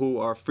of you who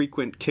are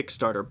frequent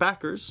Kickstarter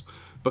backers,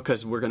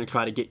 because we're going to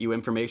try to get you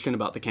information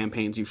about the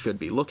campaigns you should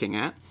be looking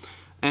at.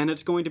 And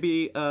it's going to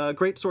be a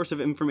great source of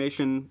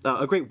information,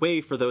 a great way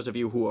for those of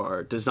you who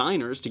are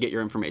designers to get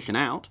your information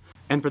out.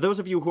 And for those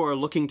of you who are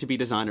looking to be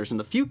designers in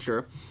the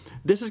future,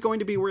 this is going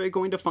to be where you're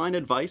going to find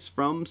advice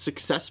from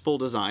successful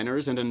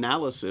designers and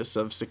analysis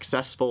of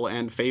successful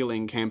and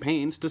failing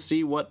campaigns to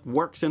see what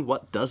works and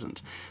what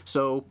doesn't.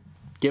 So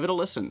give it a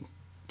listen.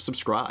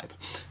 Subscribe.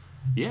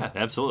 Yeah,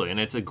 absolutely. And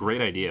it's a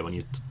great idea. When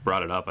you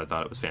brought it up, I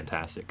thought it was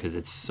fantastic because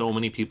it's so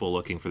many people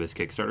looking for this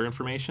Kickstarter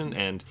information,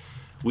 and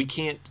we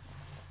can't,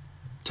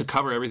 to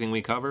cover everything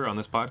we cover on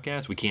this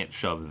podcast, we can't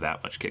shove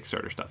that much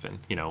Kickstarter stuff in.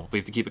 You know, we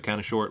have to keep it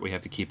kind of short. We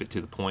have to keep it to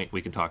the point.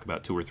 We can talk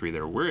about 2 or 3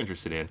 that we're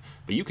interested in,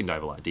 but you can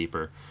dive a lot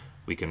deeper.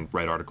 We can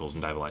write articles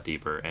and dive a lot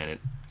deeper, and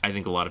I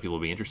think a lot of people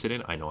will be interested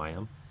in. I know I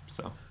am.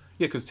 So.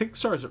 Yeah, because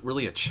Kickstarter is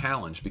really a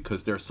challenge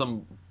because there are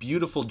some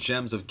beautiful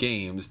gems of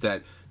games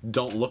that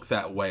don't look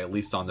that way, at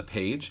least on the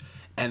page.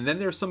 And then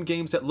there are some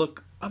games that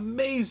look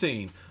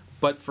amazing,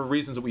 but for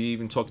reasons that we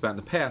even talked about in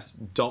the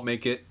past, don't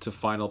make it to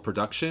final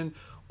production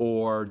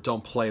or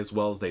don't play as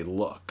well as they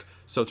look.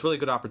 So it's really a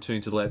good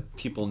opportunity to let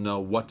people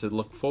know what to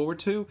look forward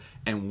to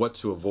and what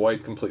to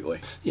avoid completely.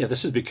 Yeah,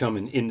 this has become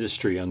an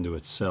industry unto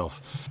itself.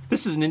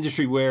 This is an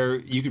industry where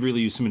you could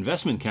really use some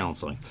investment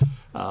counseling.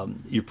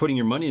 You're putting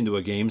your money into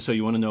a game, so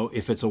you want to know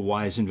if it's a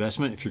wise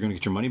investment, if you're going to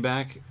get your money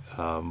back,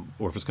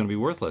 or if it's going to be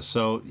worthless.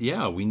 So,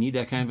 yeah, we need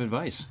that kind of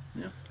advice.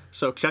 Yeah.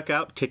 So check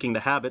out Kicking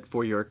the Habit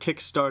for your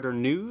Kickstarter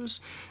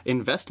news,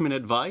 investment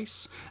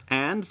advice,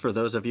 and for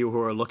those of you who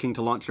are looking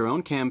to launch your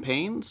own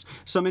campaigns,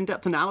 some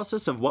in-depth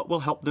analysis of what will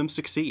help them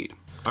succeed.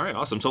 All right,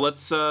 awesome. So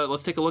let's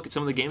take a look at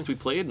some of the games we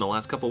played in the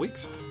last couple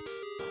weeks.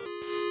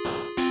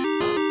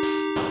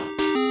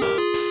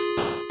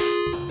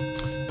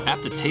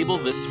 At the table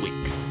this week.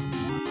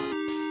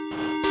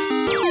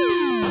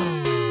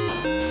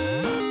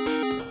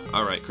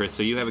 All right, Chris,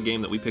 so you have a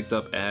game that we picked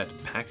up at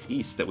PAX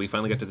East that we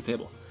finally got to the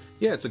table.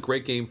 Yeah, it's a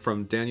great game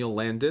from Daniel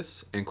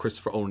Landis and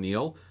Christopher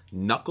O'Neill,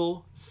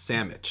 Knuckle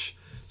Sandwich.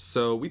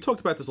 So we talked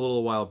about this a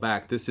little while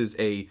back. This is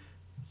a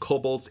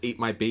Kobolds Ate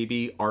My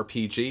Baby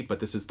RPG, but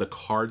this is the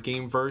card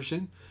game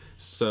version.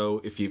 So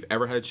if you've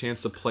ever had a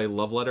chance to play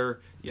Love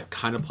Letter, you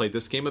kind of played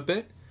this game a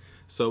bit.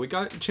 So we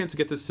got a chance to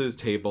get this to the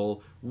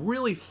table.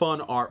 Really fun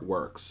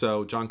artwork.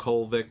 So John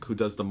Kolvik, who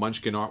does the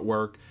Munchkin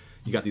artwork,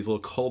 you got these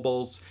little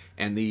kobolds,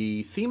 and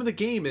the theme of the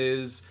game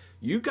is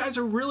you guys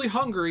are really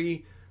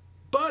hungry,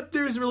 but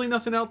there's really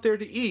nothing out there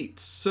to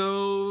eat. So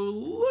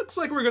looks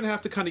like we're going to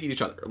have to kind of eat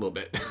each other a little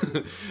bit.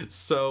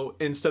 So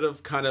instead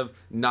of kind of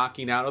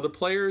knocking out other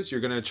players, you're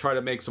going to try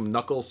to make some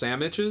knuckle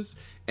sandwiches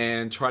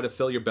and try to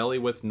fill your belly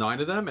with 9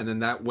 of them, and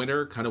then that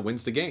winner kind of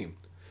wins the game.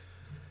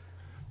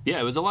 Yeah,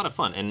 it was a lot of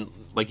fun. And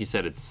like you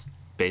said, it's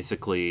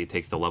basically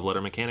takes the love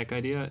letter mechanic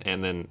idea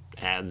and then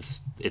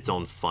adds its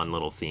own fun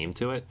little theme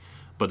to it.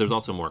 But there's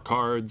also more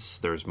cards.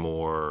 There's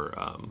more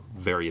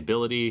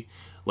variability.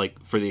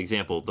 Like, for the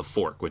example, the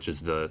fork, which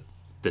is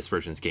this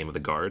version's game of the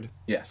guard.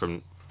 Yes.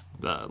 From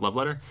the Love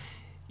Letter.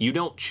 You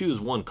don't choose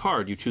one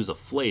card, you choose a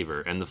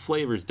flavor, and the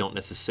flavors don't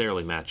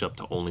necessarily match up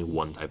to only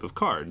one type of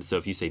card. So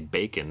if you say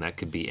bacon, that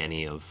could be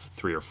any of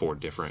 3 or 4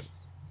 different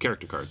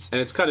character cards. And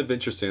it's kind of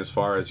interesting as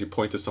far as you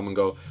point to someone and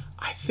go,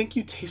 I think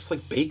you taste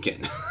like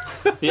bacon.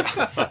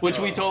 Yeah, which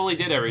we totally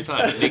did every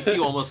time. It makes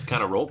you almost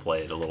kind of role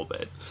play it a little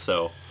bit.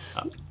 So,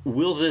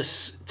 will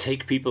this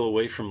take people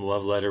away from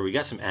Love Letter? We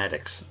got some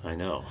addicts, I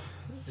know.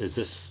 Is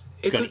this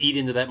going to eat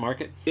into that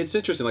market? It's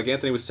interesting. Like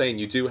Anthony was saying,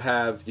 you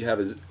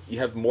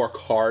have more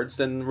cards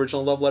than the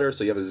original Love Letter.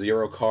 So you have a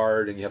 0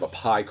 card, and you have a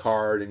pie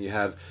card, and you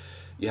have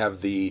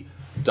the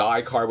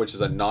die card, which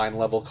is a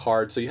 9-level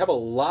card. So you have a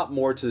lot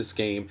more to this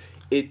game.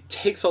 It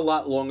takes a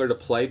lot longer to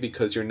play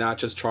because you're not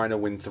just trying to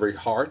win 3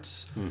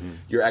 hearts. Mm-hmm.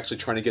 You're actually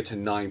trying to get to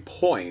 9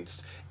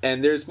 points.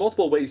 And there's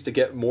multiple ways to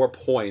get more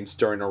points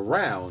during a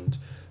round.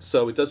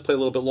 So it does play a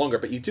little bit longer,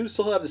 but you do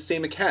still have the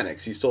same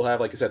mechanics. You still have,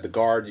 like I said, the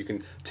guard. You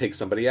can take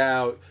somebody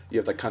out. You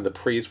have like kind of the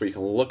priest where you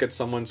can look at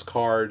someone's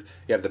card.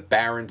 You have the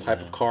baron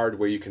type of card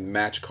where you can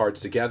match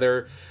cards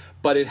together.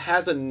 But it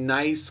has a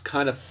nice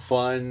kind of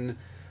fun,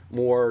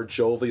 more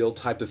jovial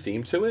type of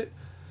theme to it.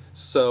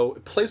 So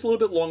it plays a little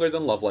bit longer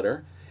than Love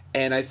Letter.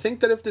 And I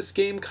think that if this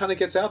game kind of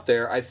gets out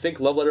there, I think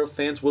Love Letter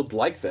fans would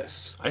like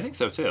this. I think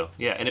so too.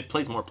 Yeah, and it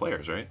plays more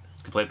players, right?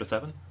 You can play up to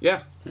 7?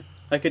 Yeah.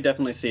 I could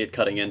definitely see it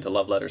cutting into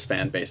Love Letter's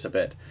fan base a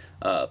bit.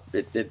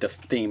 The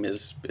theme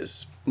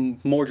is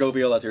more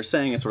jovial, as you're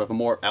saying. It's sort of a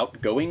more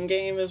outgoing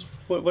game, is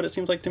what it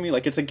seems like to me.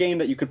 Like, it's a game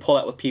that you could pull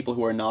out with people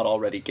who are not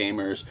already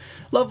gamers.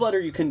 Love Letter,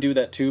 you can do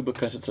that too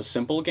because it's a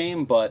simple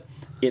game, but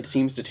it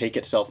seems to take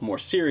itself more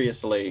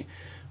seriously,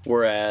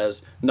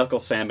 whereas Knuckle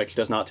Sandwich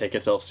does not take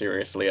itself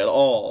seriously at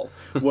all,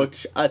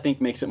 which I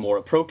think makes it more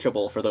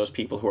approachable for those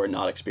people who are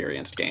not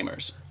experienced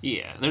gamers.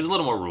 Yeah, there's a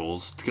little more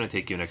rules. It's going to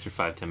take you an extra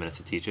 5-10 minutes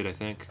to teach it, I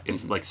think.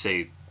 If, like,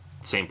 say,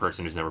 same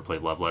person who's never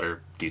played Love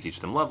Letter, do you teach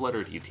them Love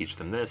Letter? Do you teach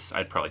them this?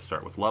 I'd probably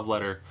start with Love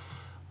Letter.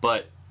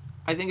 But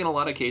I think in a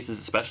lot of cases,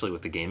 especially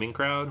with the gaming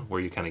crowd, where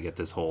you kind of get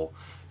this whole,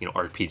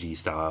 RPG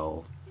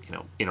style,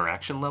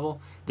 interaction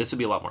level, this would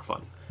be a lot more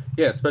fun.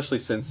 Yeah, especially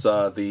since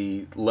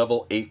the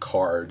level 8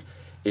 card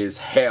is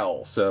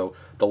Hail. So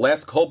the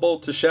last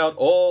kobold to shout,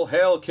 "All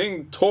hail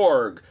King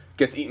Torg,"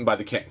 gets eaten by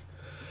the king.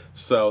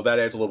 So that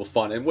adds a little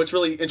fun. And what's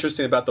really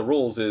interesting about the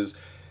rules is,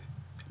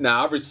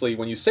 now obviously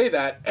when you say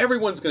that,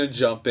 everyone's going to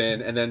jump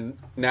in, and then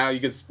now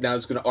it's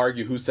going to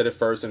argue who said it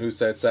first and who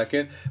said it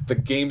second. The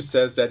game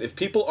says that if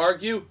people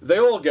argue, they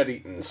all get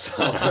eaten.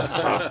 So.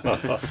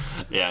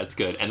 Yeah, it's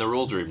good. And the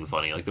rules are even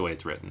funny, like the way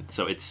it's written.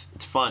 So it's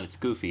fun, it's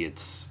goofy,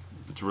 it's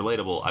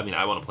relatable. I mean,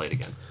 I want to play it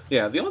again.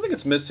 Yeah, the only thing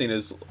it's missing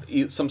is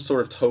some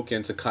sort of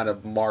token to kind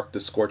of mark the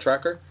score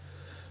tracker.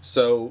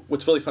 So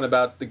what's really fun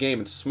about the game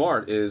and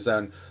smart is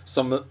on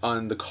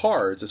the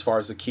cards, as far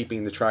as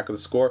keeping the track of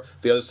the score,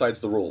 the other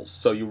side's the rules.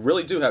 So you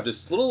really do have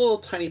this little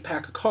tiny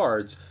pack of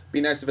cards. Be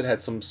nice if it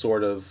had some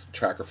sort of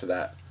tracker for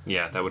that.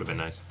 Yeah, that would have been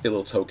nice. A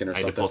little token or I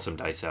had something. to pull some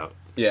dice out.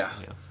 Yeah.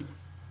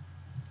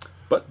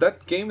 But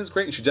that game is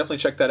great. You should definitely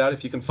check that out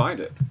if you can find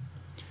it.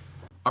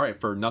 All right,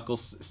 for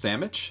Knuckles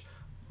Sandwich,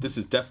 this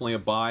is definitely a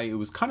buy. It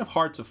was kind of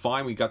hard to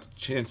find. We got the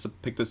chance to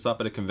pick this up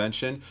at a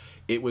convention.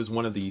 It was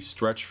one of the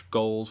stretch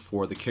goals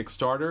for the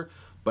Kickstarter,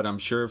 but I'm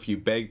sure if you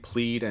beg,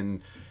 plead,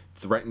 and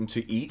threaten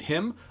to eat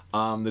him,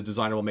 the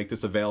designer will make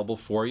this available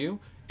for you.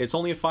 It's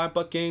only a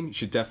 $5 game. You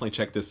should definitely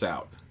check this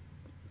out.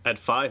 At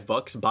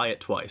 $5, buy it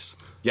twice.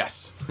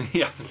 Yes.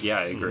 Yeah,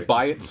 I agree.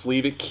 Buy it,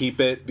 sleeve it, keep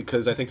it,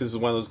 because I think this is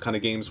one of those kind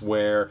of games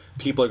where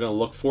people are going to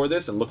look for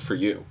this and look for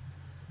you.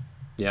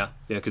 Yeah,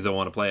 because they'll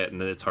want to play it,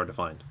 and it's hard to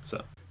find.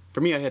 So. For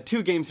me, I had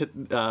 2 games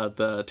hit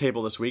the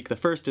table this week. The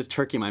first is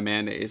Turkey My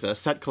Mayonnaise, a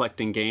set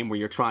collecting game where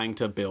you're trying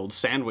to build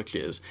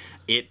sandwiches.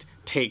 It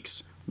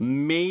takes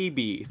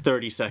maybe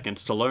 30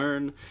 seconds to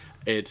learn.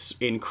 It's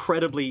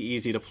incredibly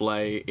easy to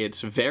play.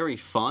 It's very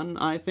fun,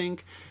 I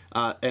think,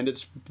 and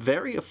it's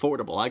very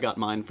affordable. I got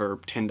mine for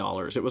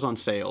 $10. It was on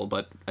sale,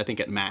 but I think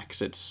at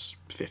max it's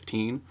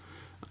 $15.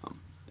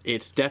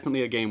 It's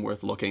definitely a game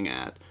worth looking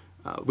at.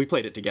 We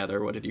played it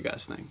together. What did you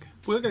guys think?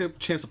 We got a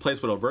chance to play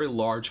this with a very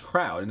large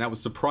crowd, and that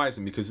was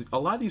surprising because a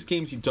lot of these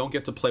games you don't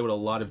get to play with a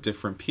lot of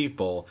different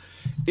people.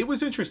 It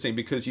was interesting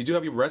because you do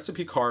have your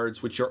recipe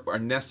cards, which are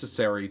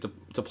necessary to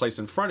place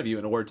in front of you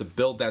in order to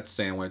build that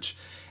sandwich,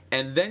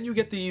 and then you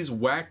get these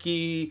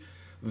wacky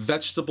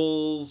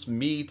vegetables,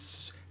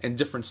 meats, and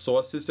different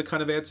sauces to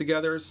kind of add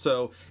together.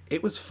 So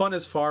it was fun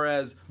as far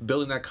as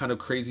building that kind of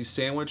crazy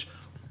sandwich,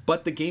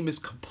 but the game is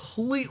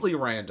completely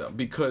random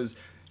because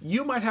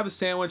you might have a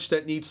sandwich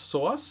that needs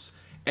sauce,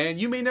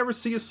 and you may never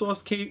see a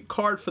sauce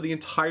card for the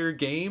entire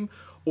game,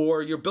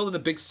 or you're building a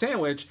big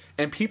sandwich,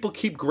 and people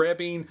keep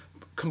grabbing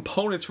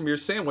components from your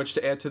sandwich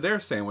to add to their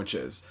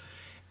sandwiches.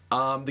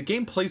 The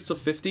game plays to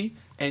 50,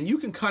 and you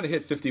can kind of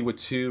hit 50 with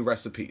 2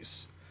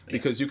 recipes,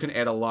 because you can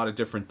add a lot of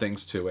different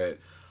things to it.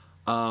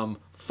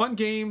 Fun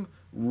game,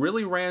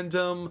 really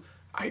random.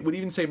 I would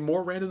even say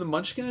more random than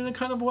Munchkin in a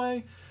kind of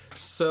way.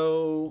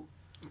 So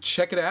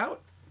check it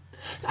out.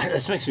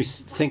 This makes me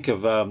think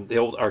of the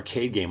old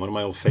arcade game, one of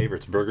my old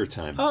favorites, Burger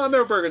Time. Oh, I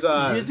remember Burger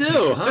Time. You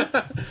do,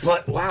 huh?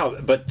 But wow,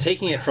 but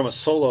taking it from a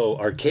solo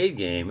arcade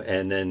game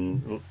and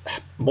then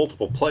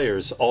multiple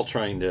players all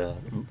trying to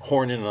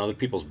horn in on other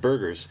people's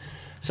burgers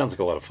sounds like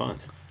a lot of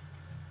fun.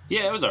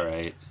 Yeah, it was all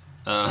right.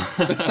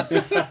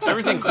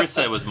 Everything Chris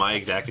said was my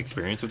exact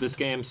experience with this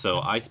game.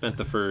 So I spent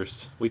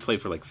we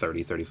played for like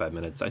 35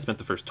 minutes. I spent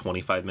the first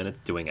 25 minutes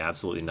doing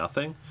absolutely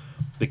nothing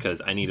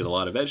because I needed a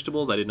lot of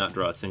vegetables. I did not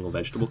draw a single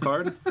vegetable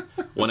card.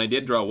 When I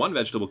did draw one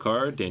vegetable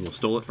card, Daniel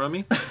stole it from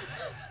me.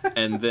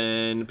 And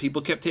then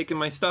people kept taking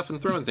my stuff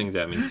and throwing things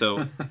at me.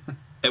 So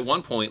at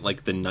one point,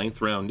 like the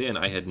 9th round in,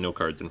 I had no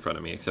cards in front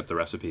of me except the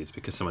recipes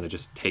because someone had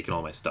just taken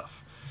all my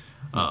stuff.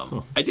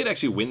 I did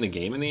actually win the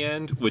game in the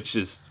end, which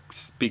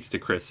speaks to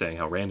Chris saying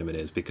how random it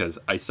is, because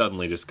I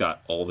suddenly just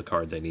got all the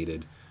cards I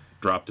needed,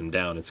 dropped them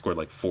down, and scored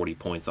like 40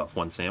 points off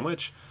one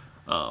sandwich.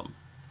 And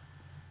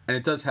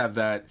it does have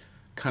that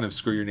kind of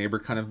screw your neighbor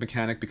kind of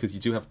mechanic, because you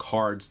do have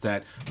cards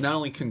that not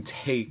only can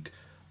take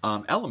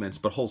elements,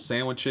 but whole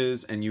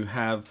sandwiches, and you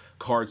have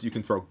cards you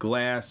can throw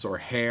glass or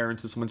hair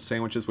into someone's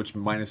sandwiches, which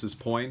minuses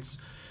points.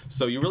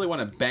 So you really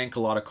want to bank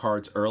a lot of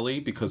cards early,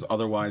 because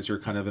otherwise you're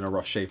kind of in a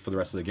rough shape for the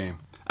rest of the game.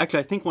 Actually,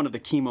 I think one of the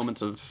key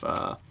moments of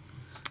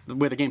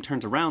where the game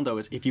turns around, though,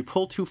 is if you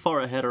pull too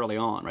far ahead early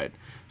on, right?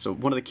 So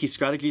one of the key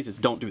strategies is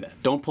don't do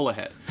that. Don't pull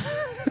ahead.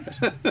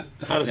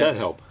 How does that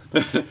help?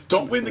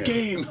 Don't win the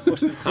game!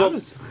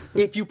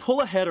 If you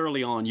pull ahead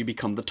early on, you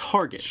become the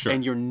target,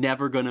 and you're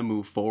never going to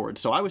move forward.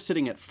 So I was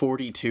sitting at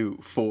 42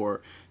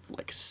 for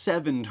like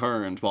 7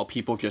 turns while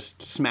people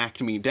just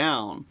smacked me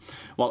down.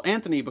 While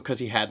Anthony, because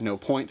he had no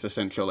points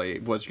essentially,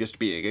 was just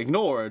being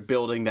ignored,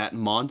 building that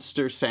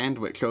monster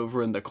sandwich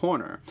over in the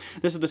corner.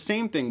 This is the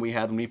same thing we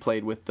had when we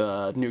played with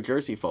the New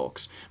Jersey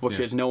folks, which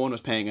is no one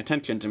was paying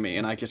attention to me,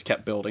 and I just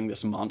kept building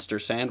this monster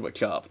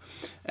sandwich up.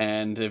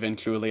 And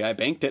eventually I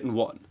banked it and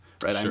won.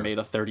 Right, Sure. I made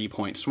a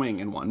 30-point swing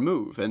in one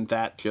move, and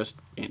that just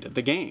ended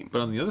the game.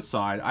 But on the other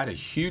side, I had a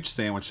huge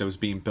sandwich that was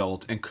being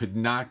built and could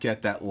not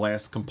get that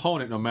last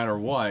component no matter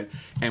what,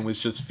 and was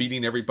just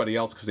feeding everybody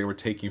else because they were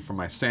taking from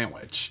my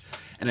sandwich.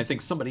 And I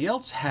think somebody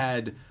else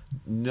had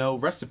no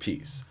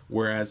recipes,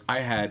 whereas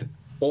I had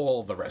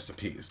all the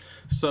recipes.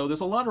 So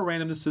there's a lot of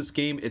randomness to this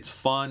game. It's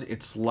fun,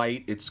 it's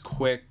light, it's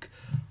quick,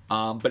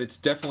 but it's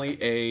definitely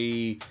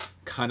a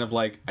kind of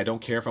like, I don't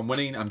care if I'm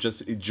winning, I'm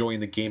just enjoying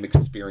the game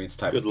experience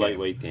type Good of game.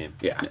 lightweight game.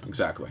 Yeah,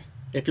 exactly.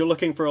 If you're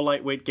looking for a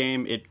lightweight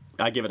game,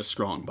 I give it a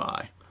strong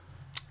buy.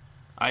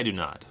 I do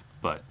not,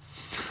 but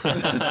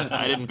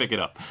I didn't pick it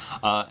up.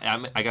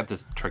 I got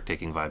this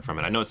trick-taking vibe from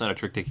it. I know it's not a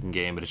trick-taking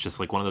game, but it's just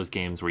like one of those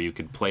games where you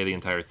could play the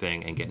entire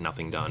thing and get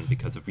nothing done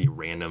because of your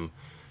random,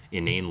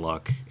 inane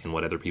luck and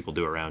what other people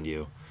do around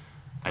you.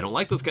 I don't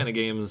like those kind of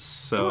games,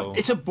 so...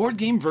 It's a board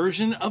game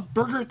version of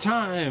Burger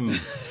Time.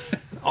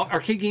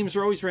 Arcade games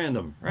are always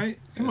random, right?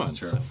 Come on.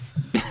 true. So,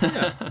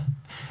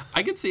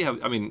 I could see how...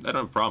 I mean, I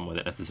don't have a problem with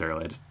it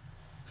necessarily. I just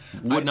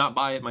would not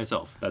buy it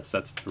myself. That's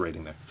the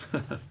rating there.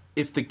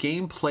 If the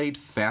game played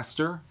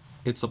faster,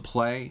 it's a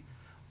play.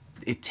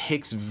 It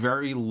takes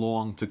very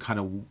long to kind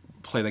of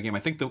play that game. I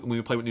think that when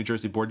we played with New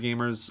Jersey board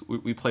gamers,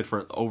 we played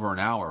for over an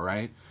hour,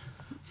 right?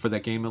 For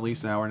that game, at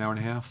least an hour and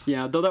a half.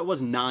 Yeah, though that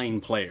was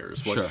 9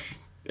 players, which Sure.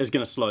 is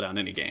going to slow down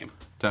any game.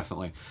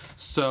 Definitely.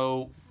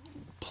 So,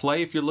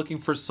 play if you're looking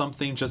for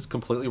something just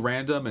completely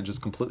random and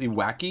just completely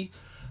wacky,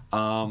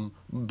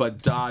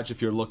 but dodge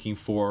if you're looking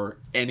for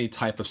any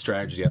type of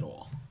strategy at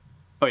all.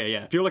 Oh,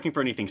 yeah. If you're looking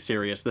for anything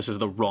serious, this is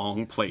the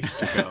wrong place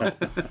to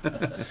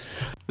go.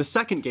 The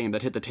second game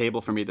that hit the table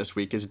for me this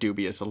week is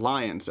Dubious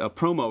Alliance, a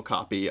promo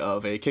copy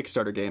of a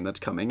Kickstarter game that's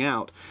coming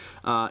out.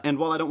 And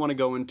while I don't want to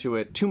go into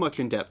it too much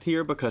in depth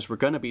here, because we're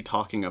going to be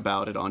talking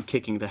about it on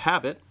Kicking the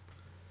Habit,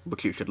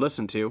 which you should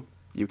listen to.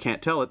 You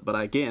can't tell it, but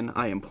again,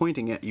 I am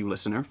pointing at you,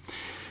 listener.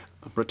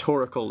 A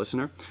rhetorical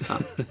listener.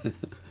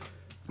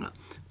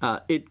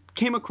 It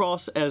came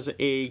across as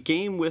a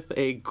game with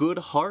a good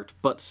heart,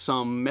 but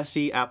some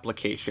messy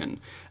application,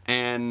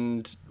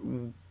 and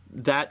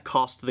that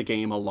cost the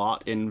game a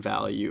lot in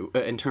value,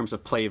 in terms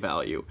of play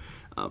value.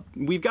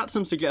 We've got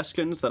some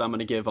suggestions that I'm going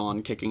to give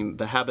on Kicking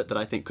the Habit that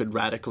I think could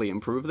radically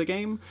improve the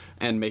game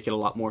and make it a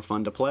lot more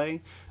fun to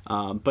play.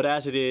 But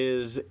as it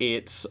is,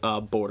 it's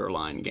a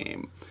borderline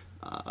game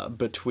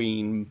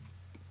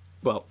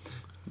well,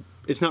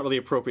 it's not really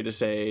appropriate to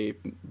say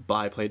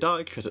buy, play,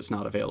 dodge because it's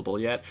not available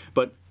yet,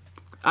 but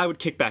I would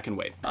kick back and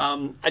wait.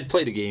 I'd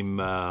played a game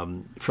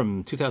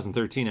from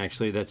 2013,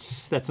 actually.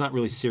 That's not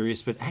really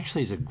serious, but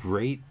actually is a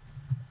great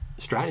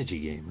strategy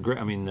game.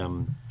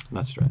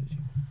 Not strategy,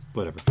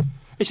 whatever.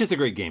 It's just a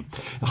great game.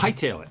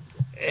 Hightail it.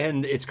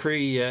 And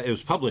it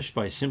was published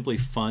by Simply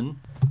Fun.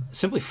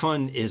 Simply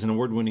Fun is an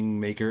award-winning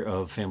maker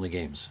of family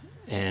games.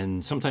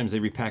 And sometimes they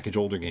repackage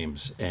older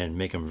games and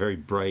make them very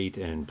bright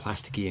and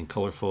plasticky and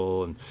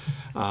colorful. And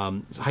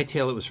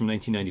Hightail it was from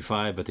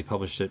 1995, but they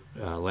published it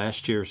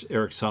last year.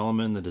 Eric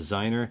Solomon, the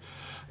designer.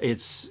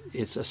 It's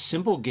a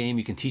simple game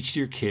you can teach to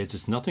your kids.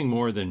 It's nothing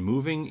more than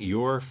moving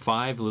your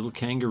 5 little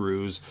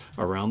kangaroos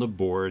around a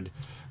board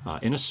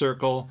in a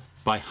circle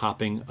by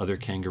hopping other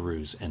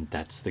kangaroos, and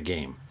that's the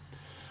game.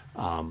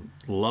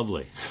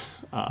 Lovely.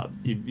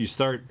 You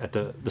start at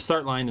the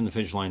start line and the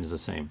finish line is the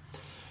same.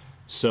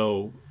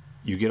 So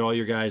you get all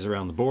your guys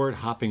around the board,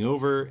 hopping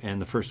over,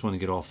 and the first one to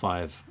get all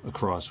 5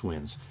 across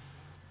wins.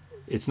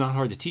 It's not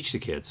hard to teach the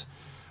kids.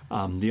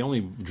 The only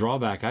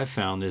drawback I've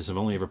found is I've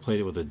only ever played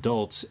it with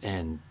adults,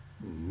 and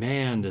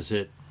man, does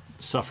it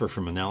suffer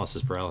from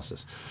analysis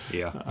paralysis.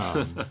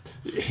 Yeah.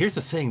 Here's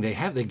the thing: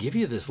 they give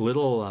you this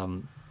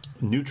little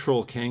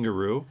neutral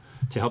kangaroo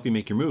to help you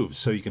make your moves,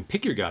 so you can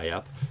pick your guy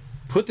up,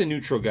 put the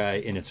neutral guy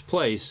in its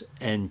place,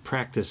 and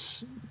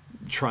practice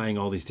trying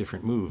all these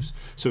different moves.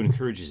 So it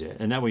encourages it,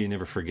 and that way you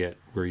never forget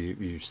where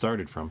you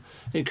started from.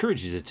 It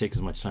encourages you to take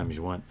as much time as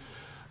you want.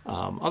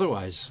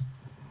 Otherwise,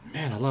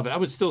 man, I love it. I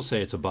would still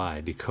say it's a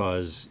buy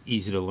because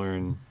easy to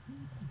learn,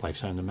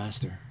 lifetime to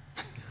master.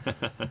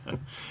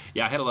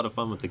 Yeah, I had a lot of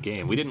fun with the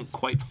game. We didn't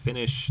quite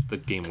finish the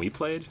game we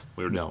played.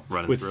 We were just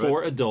running with through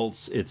 4 it.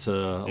 adults, it's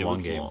a It long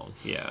was game. long,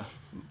 yeah.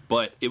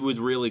 But it was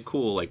really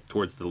cool, like,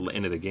 towards the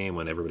end of the game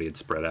when everybody had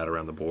spread out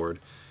around the board.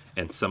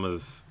 And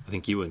I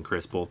think you and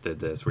Chris both did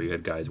this, where you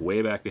had guys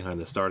way back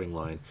behind the starting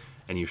line,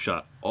 and you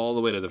shot all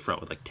the way to the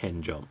front with, like,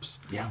 10 jumps.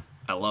 Yeah.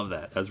 I love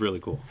that. That's really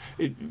cool.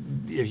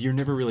 You're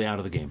never really out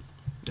of the game.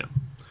 Yeah.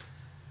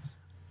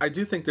 I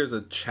do think there's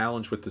a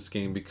challenge with this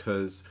game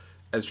because,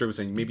 as Drew was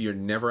saying, maybe you're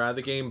never out of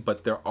the game,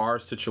 but there are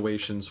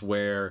situations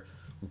where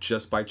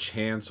just by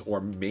chance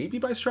or maybe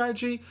by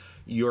strategy,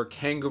 your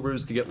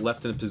kangaroos could get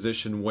left in a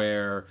position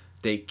where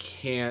they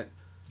can't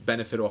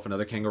benefit off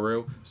another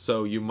kangaroo.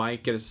 So you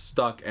might get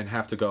stuck and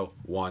have to go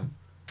one,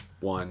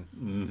 one,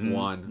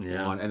 one,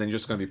 and then you're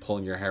just going to be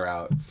pulling your hair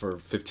out for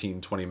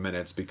 15, 20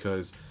 minutes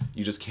because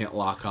you just can't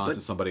lock on to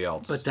somebody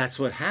else. But that's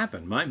what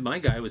happened. My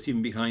guy was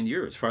even behind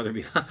yours, farther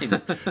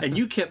behind. And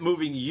you kept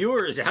moving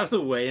yours out of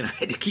the way, and I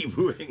had to keep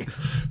moving.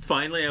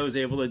 Finally, I was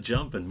able to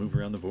jump and move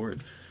around the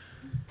board.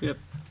 Yep.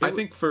 I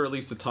think for at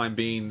least the time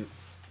being,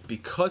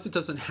 because it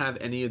doesn't have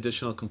any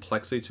additional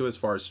complexity to it as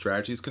far as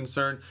strategy is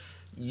concerned,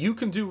 you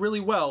can do really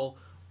well,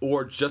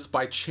 or just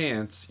by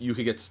chance, you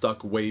could get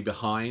stuck way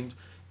behind.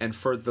 And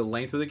for the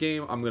length of the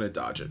game, I'm going to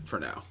dodge it for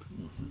now.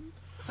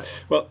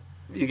 Well,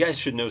 you guys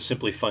should know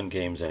Simply Fun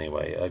Games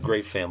anyway. A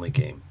great family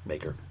game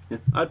maker. Yeah,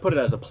 I'd put it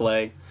as a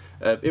play.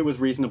 It was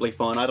reasonably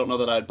fun. I don't know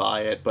that I'd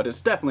buy it, but it's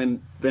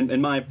definitely,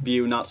 in my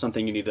view, not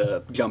something you need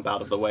to jump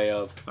out of the way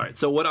of. All right,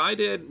 so what I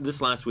did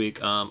this last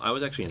week, I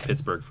was actually in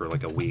Pittsburgh for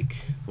like a week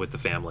with the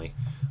family,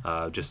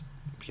 just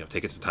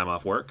taking some time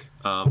off work.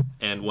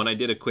 And when I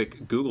did a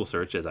quick Google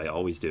search, as I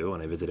always do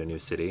when I visit a new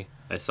city,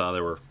 I saw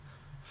there were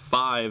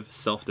 5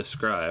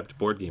 self-described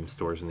board game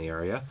stores in the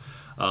area.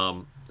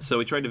 So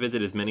we tried to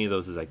visit as many of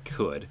those as I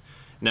could.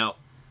 Now,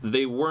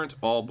 they weren't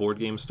all board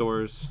game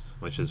stores,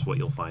 which is what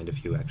you'll find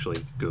if you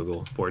actually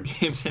Google board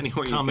games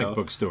anywhere you go. Comic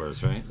book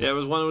stores, right? Yeah,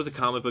 one was a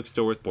comic book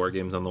store with board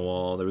games on the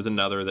wall. There was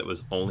another that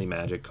was only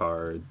Magic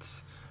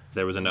cards.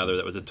 There was another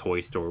that was a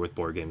toy store with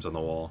board games on the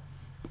wall.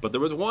 But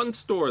there was one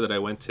store that I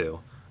went to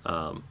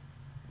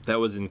that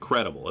was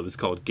incredible. It was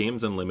called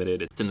Games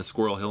Unlimited. It's in the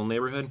Squirrel Hill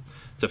neighborhood.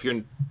 So if you're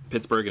in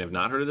Pittsburgh and have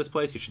not heard of this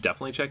place, you should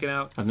definitely check it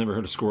out. I've never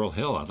heard of Squirrel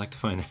Hill. I'd like to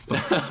find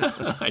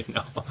that. I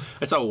know.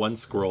 I saw one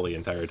squirrel the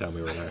entire time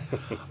we were there.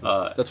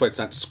 That's why it's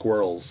not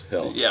Squirrel's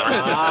Hill.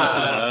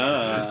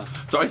 Yeah.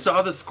 So I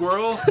saw the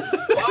squirrel.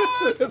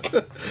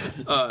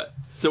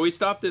 So we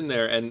stopped in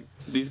there, and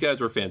these guys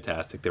were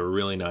fantastic. They were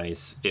really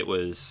nice. It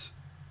was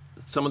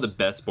some of the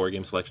best board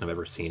game selection I've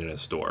ever seen in a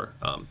store.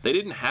 They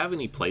didn't have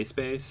any play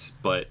space,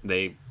 but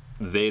they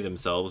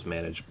themselves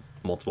manage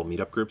multiple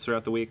meetup groups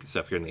throughout the week. So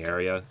if you're in the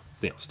area,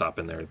 stop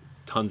in there.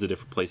 Tons of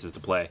different places to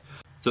play.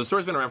 So the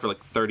store's been around for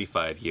like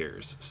 35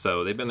 years.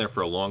 So they've been there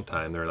for a long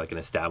time. They're like an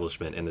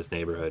establishment in this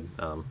neighborhood.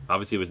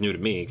 Obviously, it was new to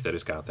me because I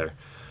just got there.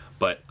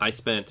 But I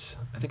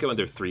think I went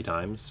there 3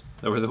 times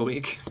over the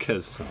week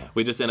because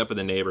we just end up in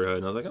the neighborhood.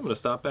 And I was like, I'm going to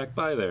stop back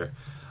by there.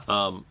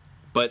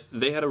 But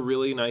they had a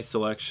really nice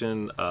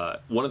selection.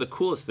 One of the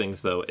coolest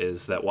things, though,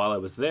 is that while I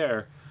was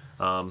there,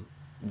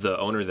 the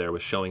owner there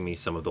was showing me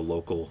some of the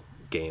local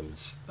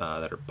games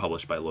that are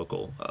published by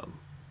local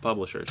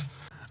publishers.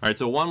 All right,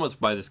 so one was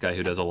by this guy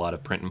who does a lot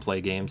of print and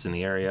play games in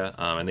the area,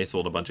 and they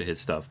sold a bunch of his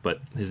stuff,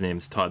 but his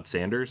name's Todd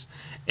Sanders,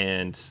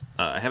 and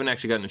I haven't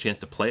actually gotten a chance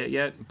to play it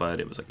yet, but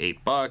it was like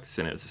 $8,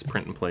 and it was this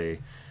print and play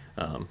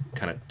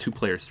kind of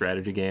 2-player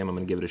strategy game. I'm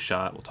going to give it a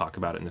shot. We'll talk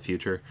about it in the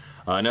future.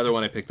 Another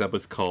one I picked up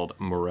was called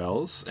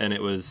Morels, and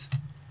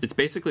it's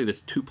basically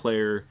this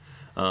 2-player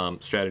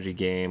strategy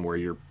game where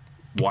you're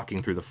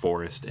walking through the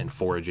forest and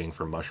foraging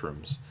for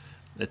mushrooms.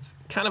 It's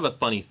kind of a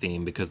funny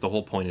theme because the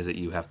whole point is that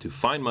you have to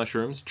find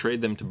mushrooms,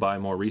 trade them to buy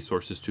more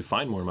resources to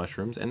find more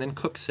mushrooms, and then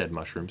cook said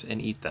mushrooms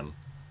and eat them.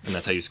 And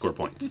that's how you score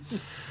points.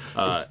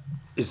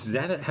 Is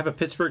that have a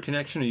Pittsburgh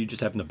connection, or you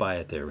just happened to buy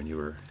it there when you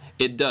were...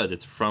 It does.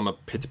 It's from a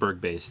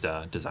Pittsburgh-based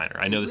designer.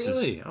 I know this is...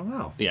 Really? Oh,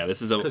 wow. Yeah,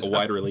 this is a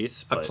wide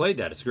release. I played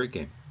that. It's a great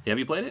game. Have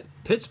you played it?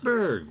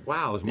 Pittsburgh.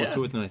 Wow, there's more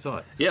to it than I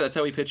thought. Yeah, that's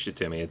how he pitched it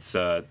to me. It's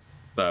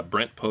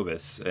Brent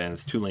Povis, and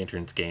it's 2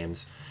 Lanterns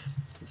Games.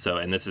 So,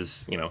 and this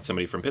is,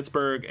 somebody from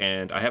Pittsburgh,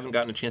 and I haven't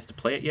gotten a chance to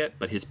play it yet,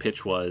 but his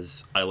pitch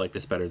was, I like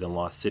this better than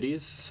Lost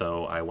Cities,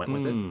 so I went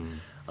with it.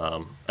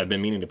 I've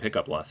been meaning to pick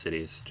up Lost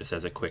Cities just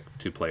as a quick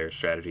 2-player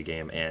strategy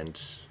game, and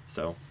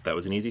so that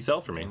was an easy sell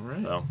for me.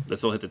 Right. So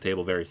this will hit the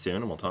table very soon,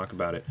 and we'll talk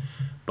about it.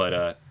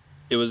 But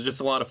it was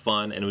just a lot of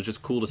fun, and it was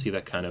just cool to see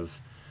that kind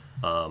of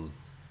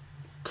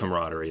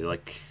camaraderie.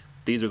 Like,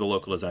 these are the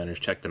local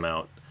designers, check them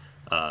out.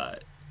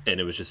 And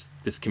it was just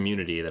this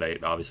community that I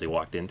obviously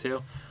walked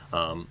into.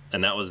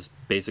 And that was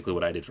basically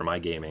what I did for my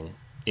gaming,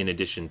 in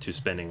addition to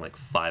spending like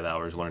 5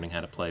 hours learning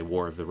how to play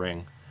War of the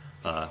Ring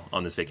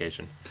on this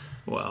vacation.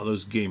 Wow,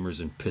 those gamers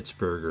in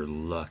Pittsburgh are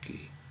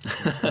lucky.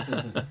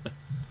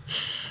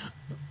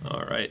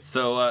 All right,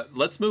 so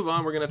let's move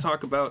on. We're going to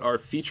talk about our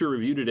feature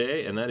review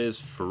today, and that is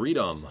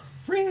Freedom.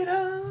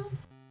 Freedom!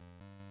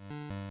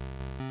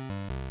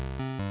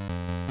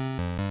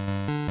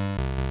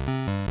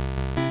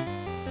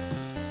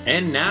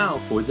 And now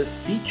for the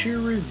feature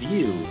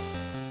review.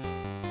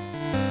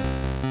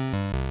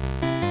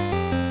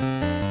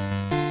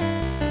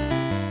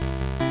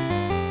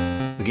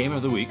 The game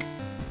of the week,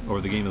 or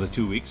the game of the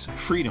 2 weeks,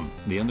 Freedom,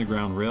 the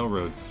Underground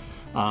Railroad.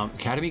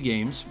 Academy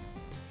Games,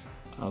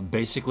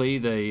 basically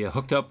they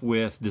hooked up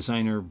with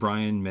designer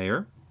Brian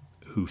Mayer,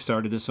 who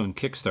started this on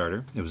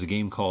Kickstarter. It was a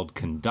game called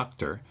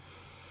Conductor.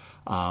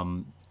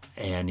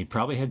 And he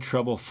probably had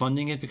trouble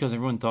funding it because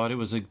everyone thought it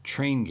was a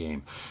train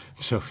game.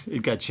 So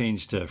it got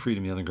changed to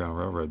Freedom, the Underground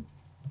Railroad.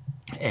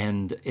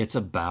 And it's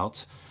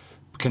about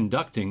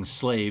conducting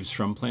slaves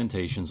from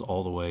plantations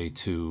all the way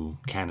to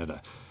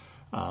Canada.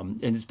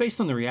 And it's based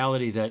on the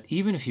reality that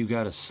even if you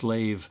got a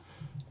slave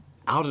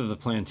out of the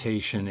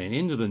plantation and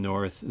into the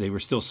north, they were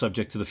still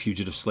subject to the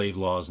fugitive slave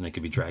laws and they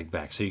could be dragged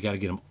back. So you got to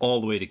get them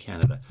all the way to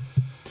Canada.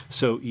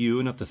 So you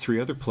and up to 3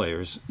 other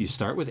players, you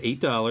start with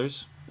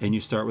 $8 and you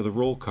start with a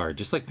roll card,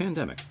 just like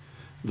Pandemic.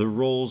 The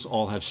rolls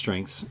all have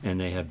strengths and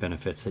they have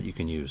benefits that you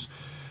can use.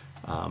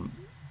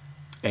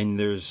 And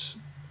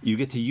you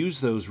get to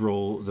use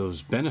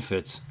those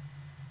benefits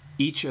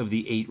each of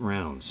the 8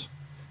 rounds.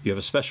 You have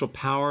a special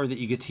power that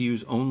you get to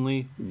use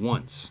only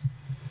once.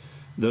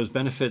 Those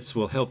benefits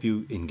will help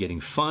you in getting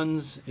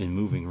funds, in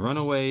moving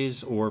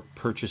runaways, or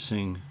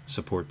purchasing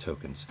support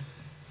tokens.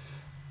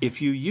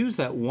 If you use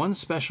that one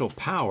special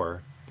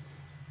power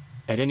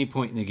at any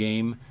point in the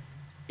game,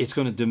 it's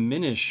going to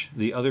diminish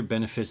the other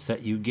benefits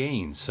that you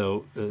gain,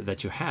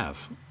 that you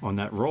have on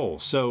that roll.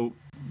 So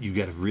you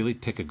got to really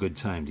pick a good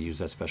time to use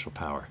that special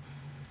power.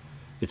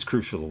 It's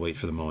crucial to wait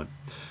for the moment.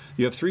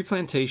 You have 3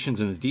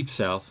 plantations in the Deep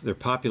South. They're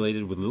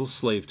populated with little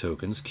slave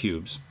tokens,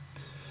 cubes.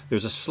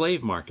 There's a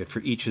slave market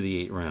for each of the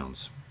 8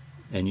 rounds,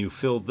 and you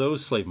fill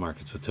those slave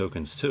markets with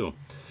tokens too.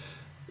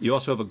 You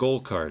also have a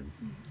gold card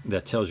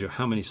that tells you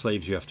how many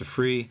slaves you have to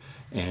free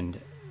and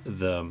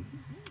the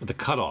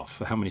cutoff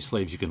for how many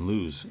slaves you can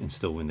lose and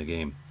still win the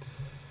game.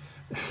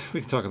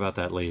 We can talk about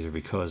that later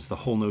because the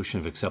whole notion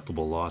of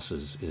acceptable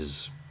losses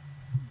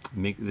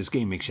this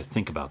game makes you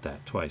think about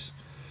that twice.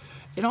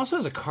 It also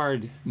has a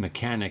card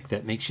mechanic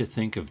that makes you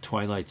think of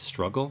Twilight's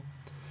Struggle,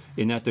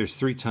 in that there's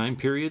 3 time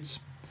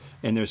periods,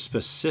 and there's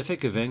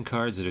specific event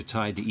cards that are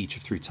tied to each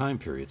of 3 time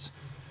periods.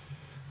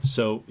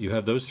 So you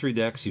have those 3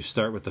 decks. You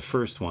start with the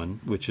first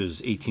one, which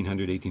is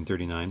 1800,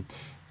 1839,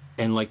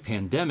 and like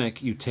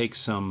Pandemic, you take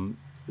some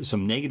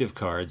negative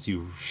cards,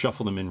 you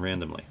shuffle them in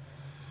randomly.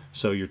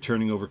 So you're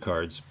turning over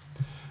cards.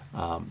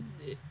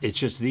 It's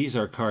just these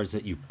are cards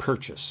that you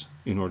purchase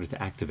in order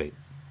to activate.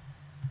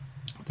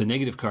 The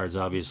negative cards,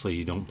 obviously,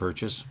 you don't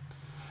purchase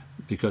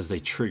because they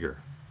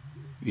trigger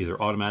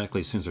either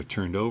automatically as soon as they're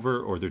turned over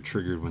or they're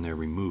triggered when they're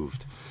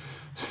removed.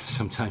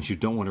 Sometimes you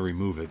don't want to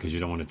remove it because you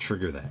don't want to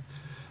trigger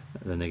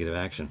the negative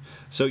action.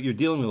 So you're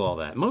dealing with all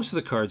that. Most of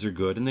the cards are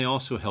good, and they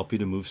also help you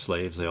to move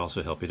slaves. They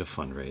also help you to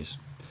fundraise.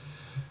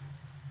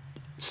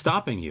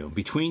 Stopping you,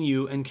 between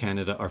you and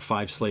Canada, are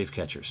 5 slave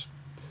catchers.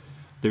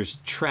 There's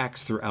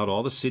tracks throughout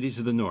all the cities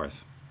of the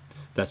north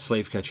that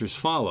slave catchers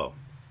follow.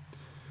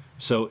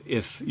 So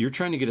if you're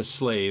trying to get a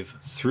slave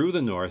through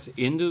the north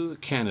into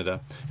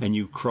Canada and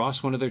you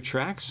cross one of their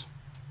tracks,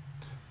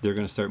 they're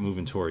going to start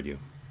moving toward you.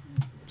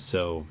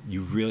 So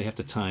you really have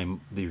to time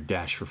your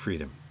dash for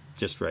freedom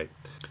just right.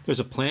 There's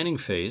a planning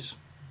phase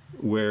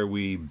where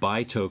we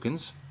buy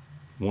tokens.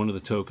 One of the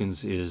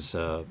tokens is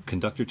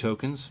conductor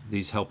tokens.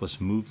 These help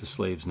us move the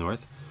slaves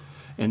north.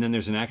 And then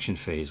there's an action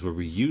phase where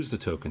we use the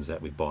tokens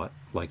that we bought,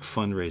 like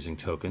fundraising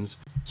tokens.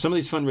 Some of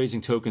these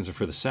fundraising tokens are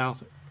for the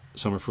south,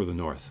 some are for the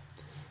north.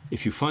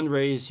 If you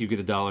fundraise, you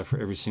get $1 for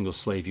every single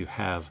slave you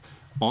have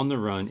on the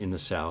run in the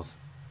south,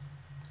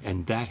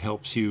 and that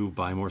helps you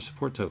buy more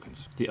support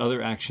tokens. The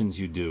other actions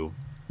you do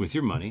with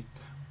your money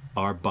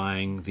are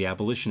buying the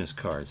abolitionist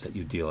cards that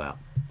you deal out.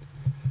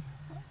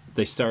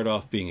 They start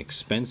off being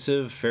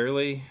expensive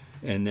fairly,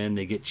 and then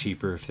they get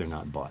cheaper if they're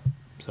not bought.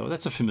 So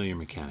that's a familiar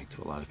mechanic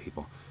to a lot of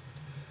people.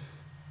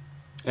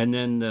 And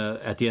then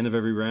at the end of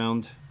every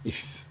round,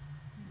 if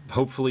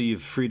hopefully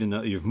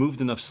you've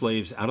moved enough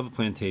slaves out of the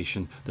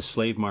plantation, the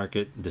slave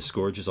market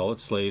disgorges all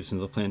its slaves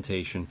into the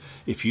plantation.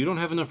 If you don't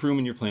have enough room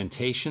in your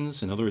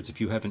plantations, in other words,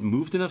 if you haven't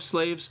moved enough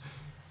slaves,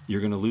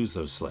 you're going to lose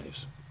those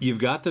slaves. You've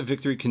got the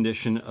victory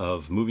condition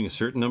of moving a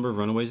certain number of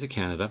runaways to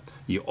Canada.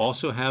 You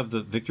also have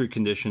the victory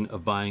condition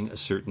of buying a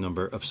certain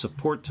number of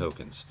support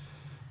tokens.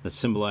 That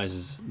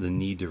symbolizes the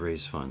need to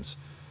raise funds.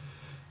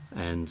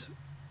 And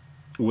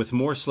with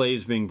more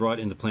slaves being brought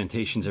into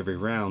plantations every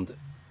round,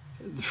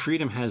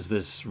 Freedom has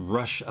this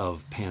rush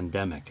of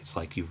Pandemic. It's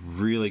like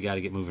you've really got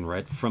to get moving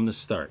right from the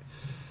start.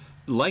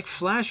 Like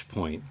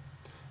Flashpoint,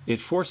 it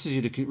forces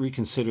you to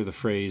reconsider the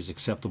phrase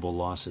acceptable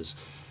losses.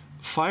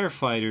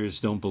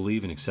 Firefighters don't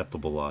believe in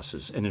acceptable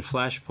losses. And in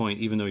Flashpoint,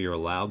 even though you're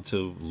allowed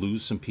to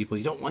lose some people,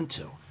 you don't want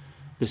to.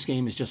 This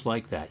game is just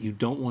like that. You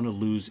don't want to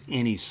lose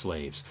any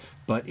slaves.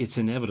 But it's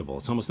inevitable.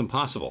 It's almost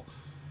impossible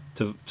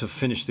to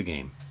finish the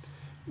game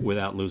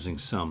without losing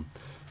some.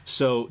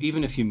 So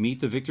even if you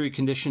meet the victory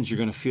conditions, you're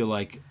going to feel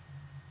like,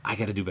 I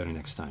got to do better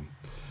next time.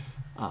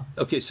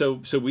 Okay,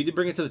 so we did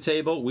bring it to the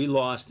table. We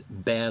lost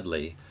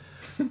badly.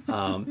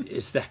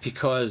 Is that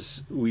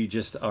because we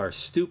just are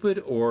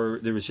stupid, or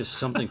there was just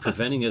something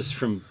preventing us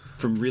from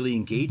really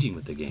engaging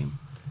with the game?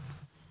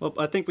 Well,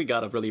 I think we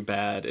got a really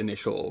bad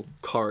initial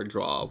card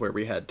draw where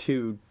we had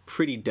 2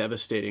 pretty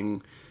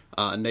devastating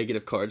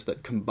negative cards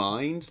that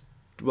combined.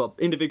 Well,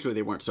 individually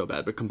they weren't so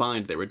bad, but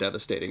combined they were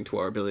devastating to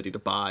our ability to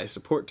buy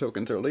support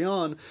tokens early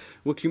on,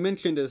 which you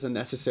mentioned is a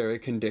necessary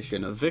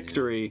condition of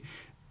victory.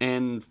 Yeah.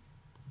 And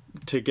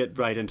to get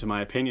right into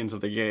my opinions of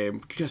the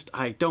game,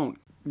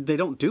 they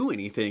don't do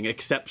anything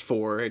except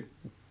for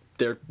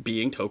they're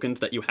being tokens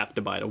that you have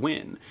to buy to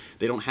win.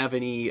 They don't have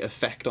any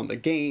effect on the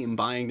game.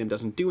 Buying them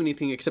doesn't do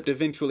anything except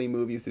eventually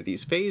move you through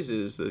these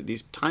phases,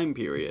 these time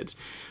periods.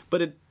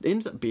 But it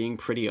ends up being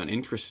pretty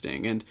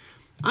uninteresting. And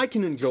I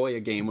can enjoy a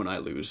game when I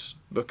lose,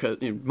 because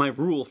my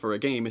rule for a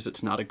game is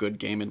it's not a good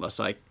game unless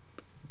I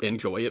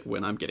enjoy it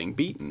when I'm getting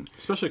beaten.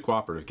 Especially a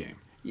cooperative game.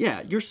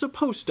 Yeah, you're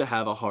supposed to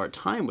have a hard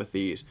time with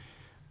these.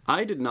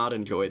 I did not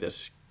enjoy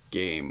this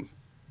game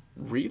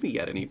really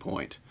at any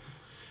point.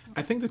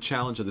 I think the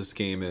challenge of this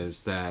game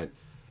is that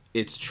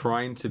it's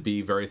trying to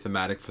be very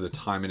thematic for the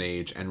time and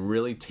age and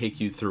really take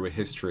you through a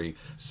history.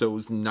 So it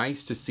was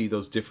nice to see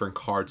those different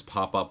cards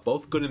pop up,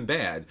 both good and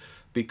bad,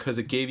 because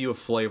it gave you a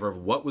flavor of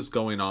what was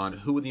going on,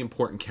 who the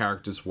important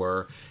characters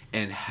were,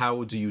 and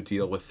how do you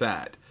deal with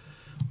that.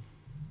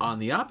 On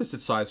the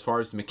opposite side, as far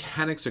as the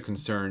mechanics are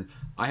concerned,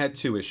 I had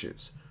two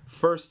issues.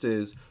 First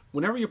is,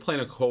 whenever you're playing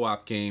a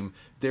co-op game,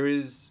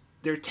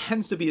 there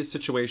tends to be a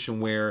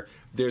situation where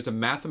there's a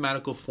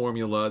mathematical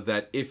formula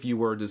that if you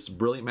were this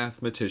brilliant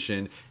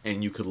mathematician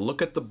and you could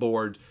look at the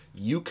board,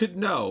 you could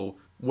know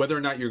whether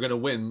or not you're going to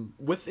win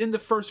within the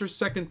first or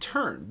second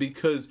turn,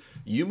 because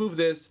you move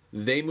this,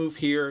 they move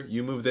here,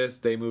 you move this,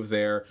 they move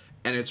there,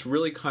 and it's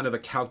really kind of a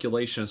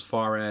calculation as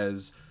far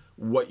as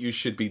what you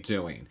should be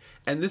doing.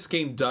 And this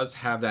game does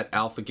have that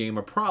alpha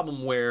gamer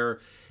problem where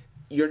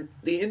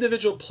the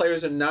individual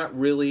players are not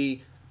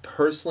really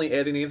personally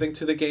adding anything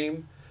to the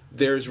game.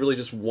 There's really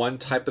just one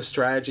type of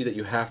strategy that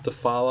you have to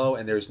follow,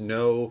 and there's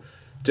no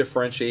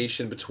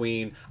differentiation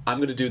between I'm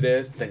going to do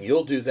this, then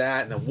you'll do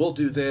that, and then we'll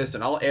do this,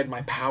 and I'll add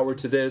my power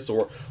to this,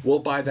 or we'll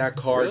buy that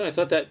card. Really? I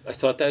thought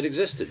that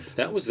existed.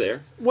 That was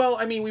there. Well,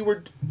 I mean,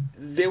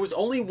 there was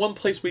only one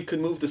place we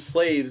could move the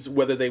slaves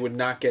where they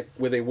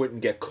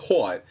wouldn't get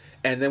caught.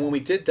 And then when we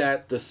did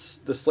that, the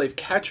slave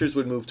catchers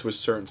would move to a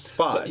certain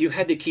spot. But you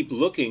had to keep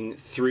looking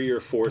 3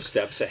 or 4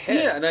 steps ahead.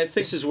 Yeah, and I think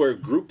this is where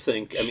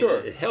groupthink. I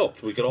mean, it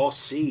helped. We could all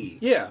see.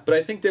 Yeah, but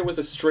I think there was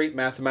a straight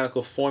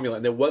mathematical formula,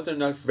 and there wasn't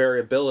enough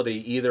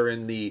variability either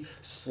in the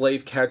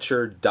slave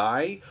catcher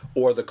die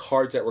or the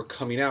cards that were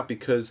coming out.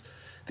 Because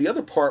the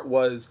other part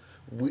was,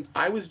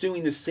 I was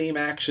doing the same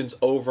actions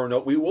over and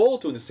over. We were all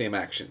doing the same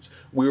actions.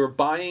 We were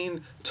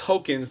buying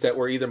tokens that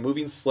were either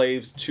moving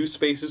slaves 2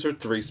 spaces or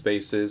 3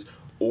 spaces,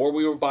 or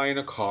we were buying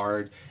a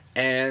card,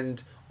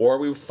 or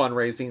we were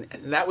fundraising,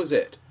 and that was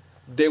it.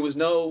 There was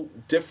no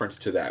difference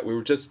to that. We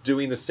were just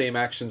doing the same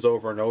actions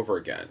over and over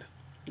again.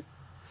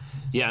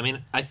 Yeah, I mean,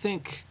 I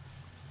think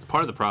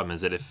part of the problem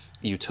is that if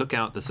you took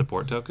out the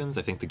support tokens,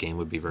 I think the game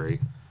would be very...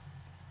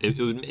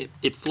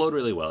 It flowed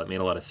really well. It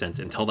made a lot of sense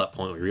until that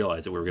point we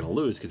realized that we were going to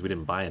lose because we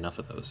didn't buy enough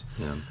of those.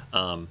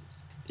 Yeah.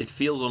 It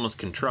feels almost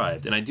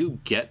contrived, and I do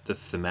get the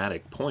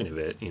thematic point of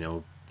it,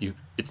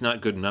 it's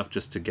not good enough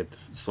just to get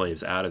the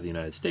slaves out of the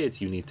United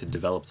States. You need to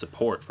develop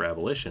support for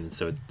abolition,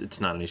 so it's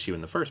not an issue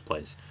in the first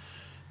place.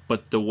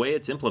 But the way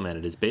it's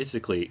implemented is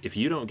basically, if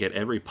you don't get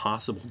every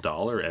possible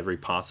dollar, every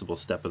possible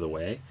step of the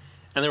way,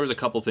 and there was a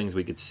couple things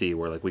we could see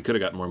where we could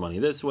have got more money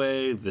this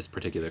way, this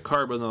particular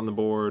card was on the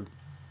board,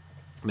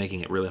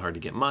 making it really hard to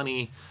get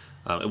money.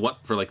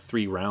 For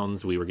 3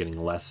 rounds, we were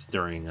getting less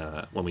during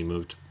when we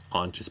moved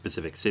on to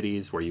specific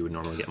cities where you would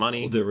normally get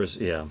money. There was,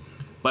 yeah.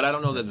 But I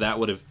don't know that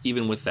would have,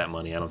 even with that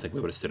money, I don't think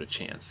we would have stood a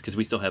chance. Because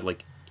we still had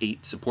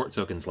 8 support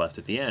tokens left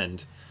at the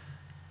end.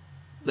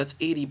 That's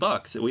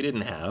 $80 that we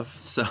didn't have,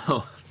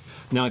 so...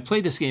 Now, I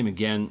played this game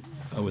again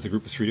with a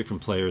group of 3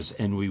 different players,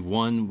 and we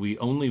won. We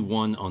only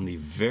won on the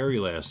very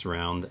last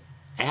round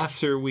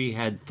after we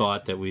had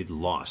thought that we'd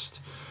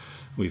lost.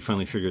 We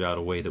finally figured out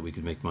a way that we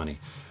could make money.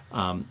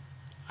 I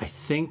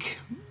think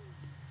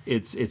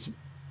it's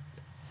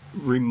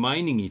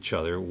reminding each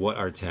other what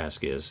our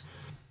task is.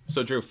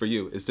 So, Drew, for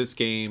you, is this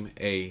game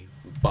a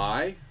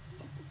buy,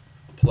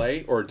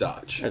 play, or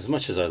dodge? As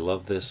much as I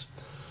love this,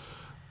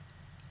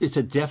 it's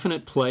a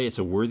definite play. It's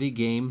a worthy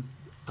game.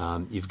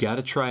 You've got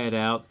to try it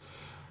out.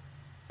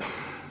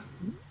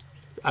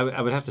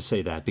 I would have to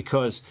say that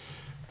because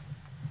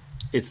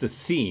it's the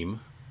theme,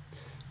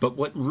 but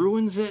what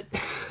ruins it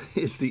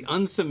is the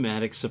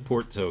unthematic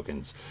support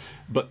tokens.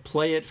 But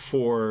play it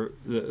for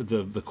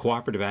the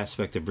cooperative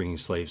aspect of bringing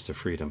slaves to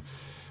freedom.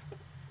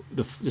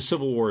 The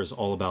Civil War is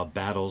all about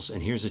battles,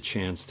 and here's a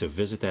chance to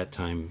visit that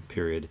time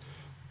period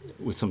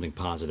with something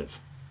positive.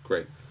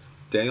 Great.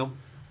 Daniel?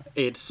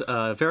 It's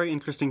a very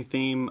interesting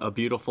theme, a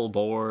beautiful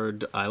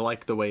board. I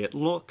like the way it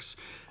looks.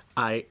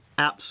 I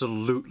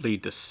absolutely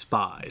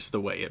despise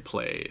the way it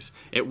plays.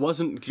 It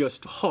wasn't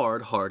just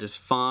hard, hard is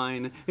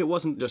fine. It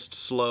wasn't just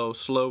slow,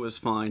 slow is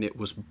fine. It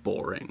was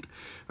boring.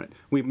 Right?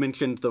 We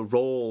mentioned the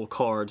roll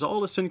cards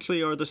all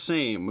essentially are the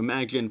same.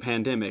 Imagine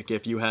Pandemic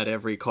if you had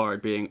every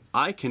card being,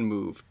 I can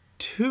move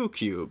 2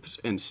 cubes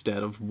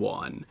instead of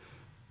 1.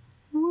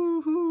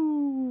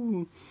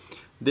 Woohoo!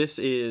 This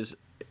is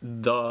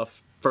the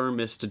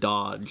firmest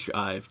dodge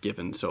I've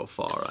given so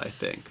far, I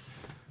think.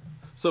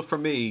 So for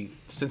me,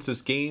 since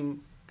this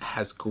game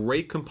has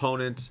great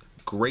components,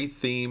 great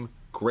theme,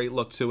 great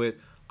look to it,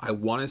 I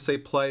want to say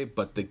play,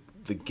 but the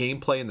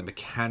gameplay and the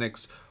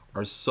mechanics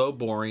are so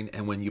boring,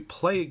 and when you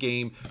play a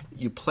game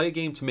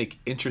to make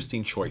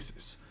interesting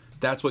choices.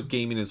 That's what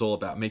gaming is all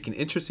about, making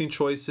interesting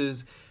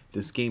choices.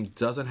 This game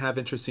doesn't have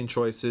interesting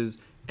choices,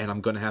 and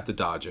I'm going to have to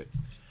dodge it.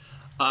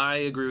 I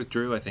agree with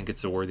Drew. I think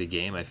it's a worthy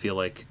game. I feel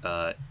like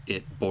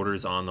it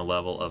borders on the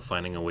level of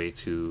finding a way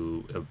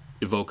to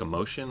evoke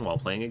emotion while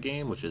playing a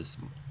game, which is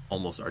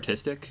almost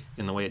artistic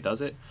in the way it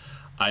does it.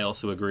 I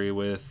also agree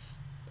with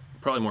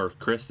probably more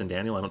Chris than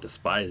Daniel. I don't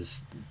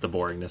despise the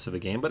boringness of the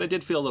game, but I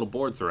did feel a little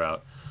bored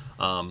throughout.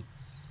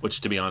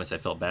 Which, to be honest, I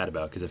felt bad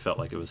about because I felt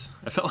like I was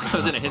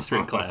in a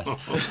history class.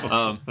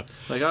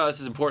 Like, oh, this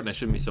is important. I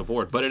shouldn't be so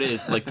bored. But it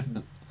is like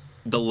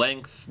the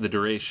length, the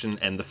duration,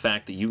 and the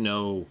fact that you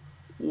know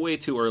way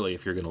too early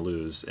if you're going to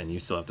lose, and you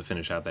still have to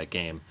finish out that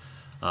game.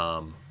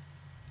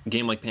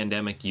 Game like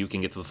Pandemic, you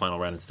can get to the final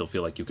round and still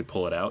feel like you could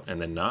pull it out,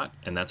 and then not,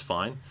 and that's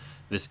fine.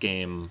 This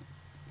game,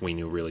 we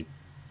knew really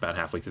about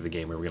halfway through the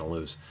game we were going to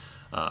lose.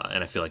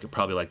 And I feel like it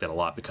probably like that a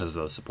lot because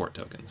of those support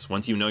tokens.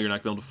 Once you know you're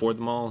not going to be able to afford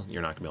them all,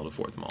 you're not going to be able to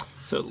afford them all.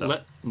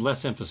 So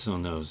less emphasis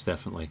on those,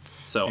 definitely.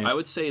 So I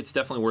would say it's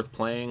definitely worth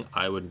playing.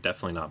 I would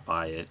definitely not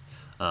buy it.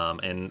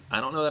 And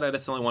I don't know that I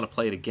necessarily want to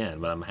play it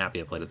again, but I'm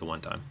happy I played it the one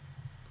time.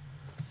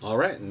 All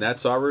right, and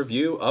that's our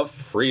review of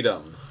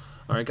Freedom.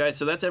 All right, guys,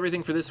 so that's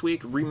everything for this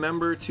week.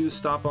 Remember to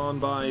stop on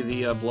by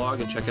the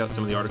blog and check out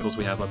some of the articles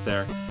we have up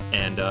there.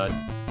 And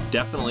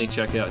definitely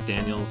check out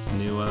Daniel's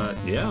new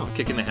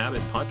Kick in the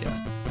Habit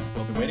podcast.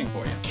 We'll be waiting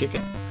for you. Kick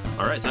it.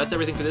 All right, so that's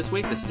everything for this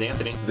week. This is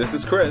Anthony. This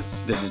is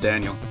Chris. This is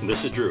Daniel.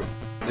 This is Drew.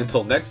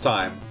 Until next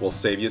time, we'll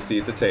save you a seat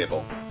at the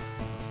table.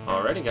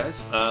 All righty,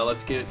 guys.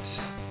 Let's get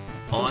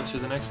on to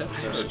the next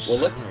episode.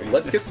 Well,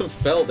 let's get some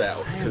Feld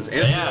out because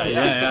Yeah. You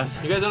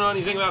guys don't know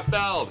anything about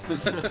Feld.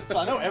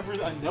 I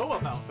know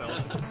about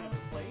Feld.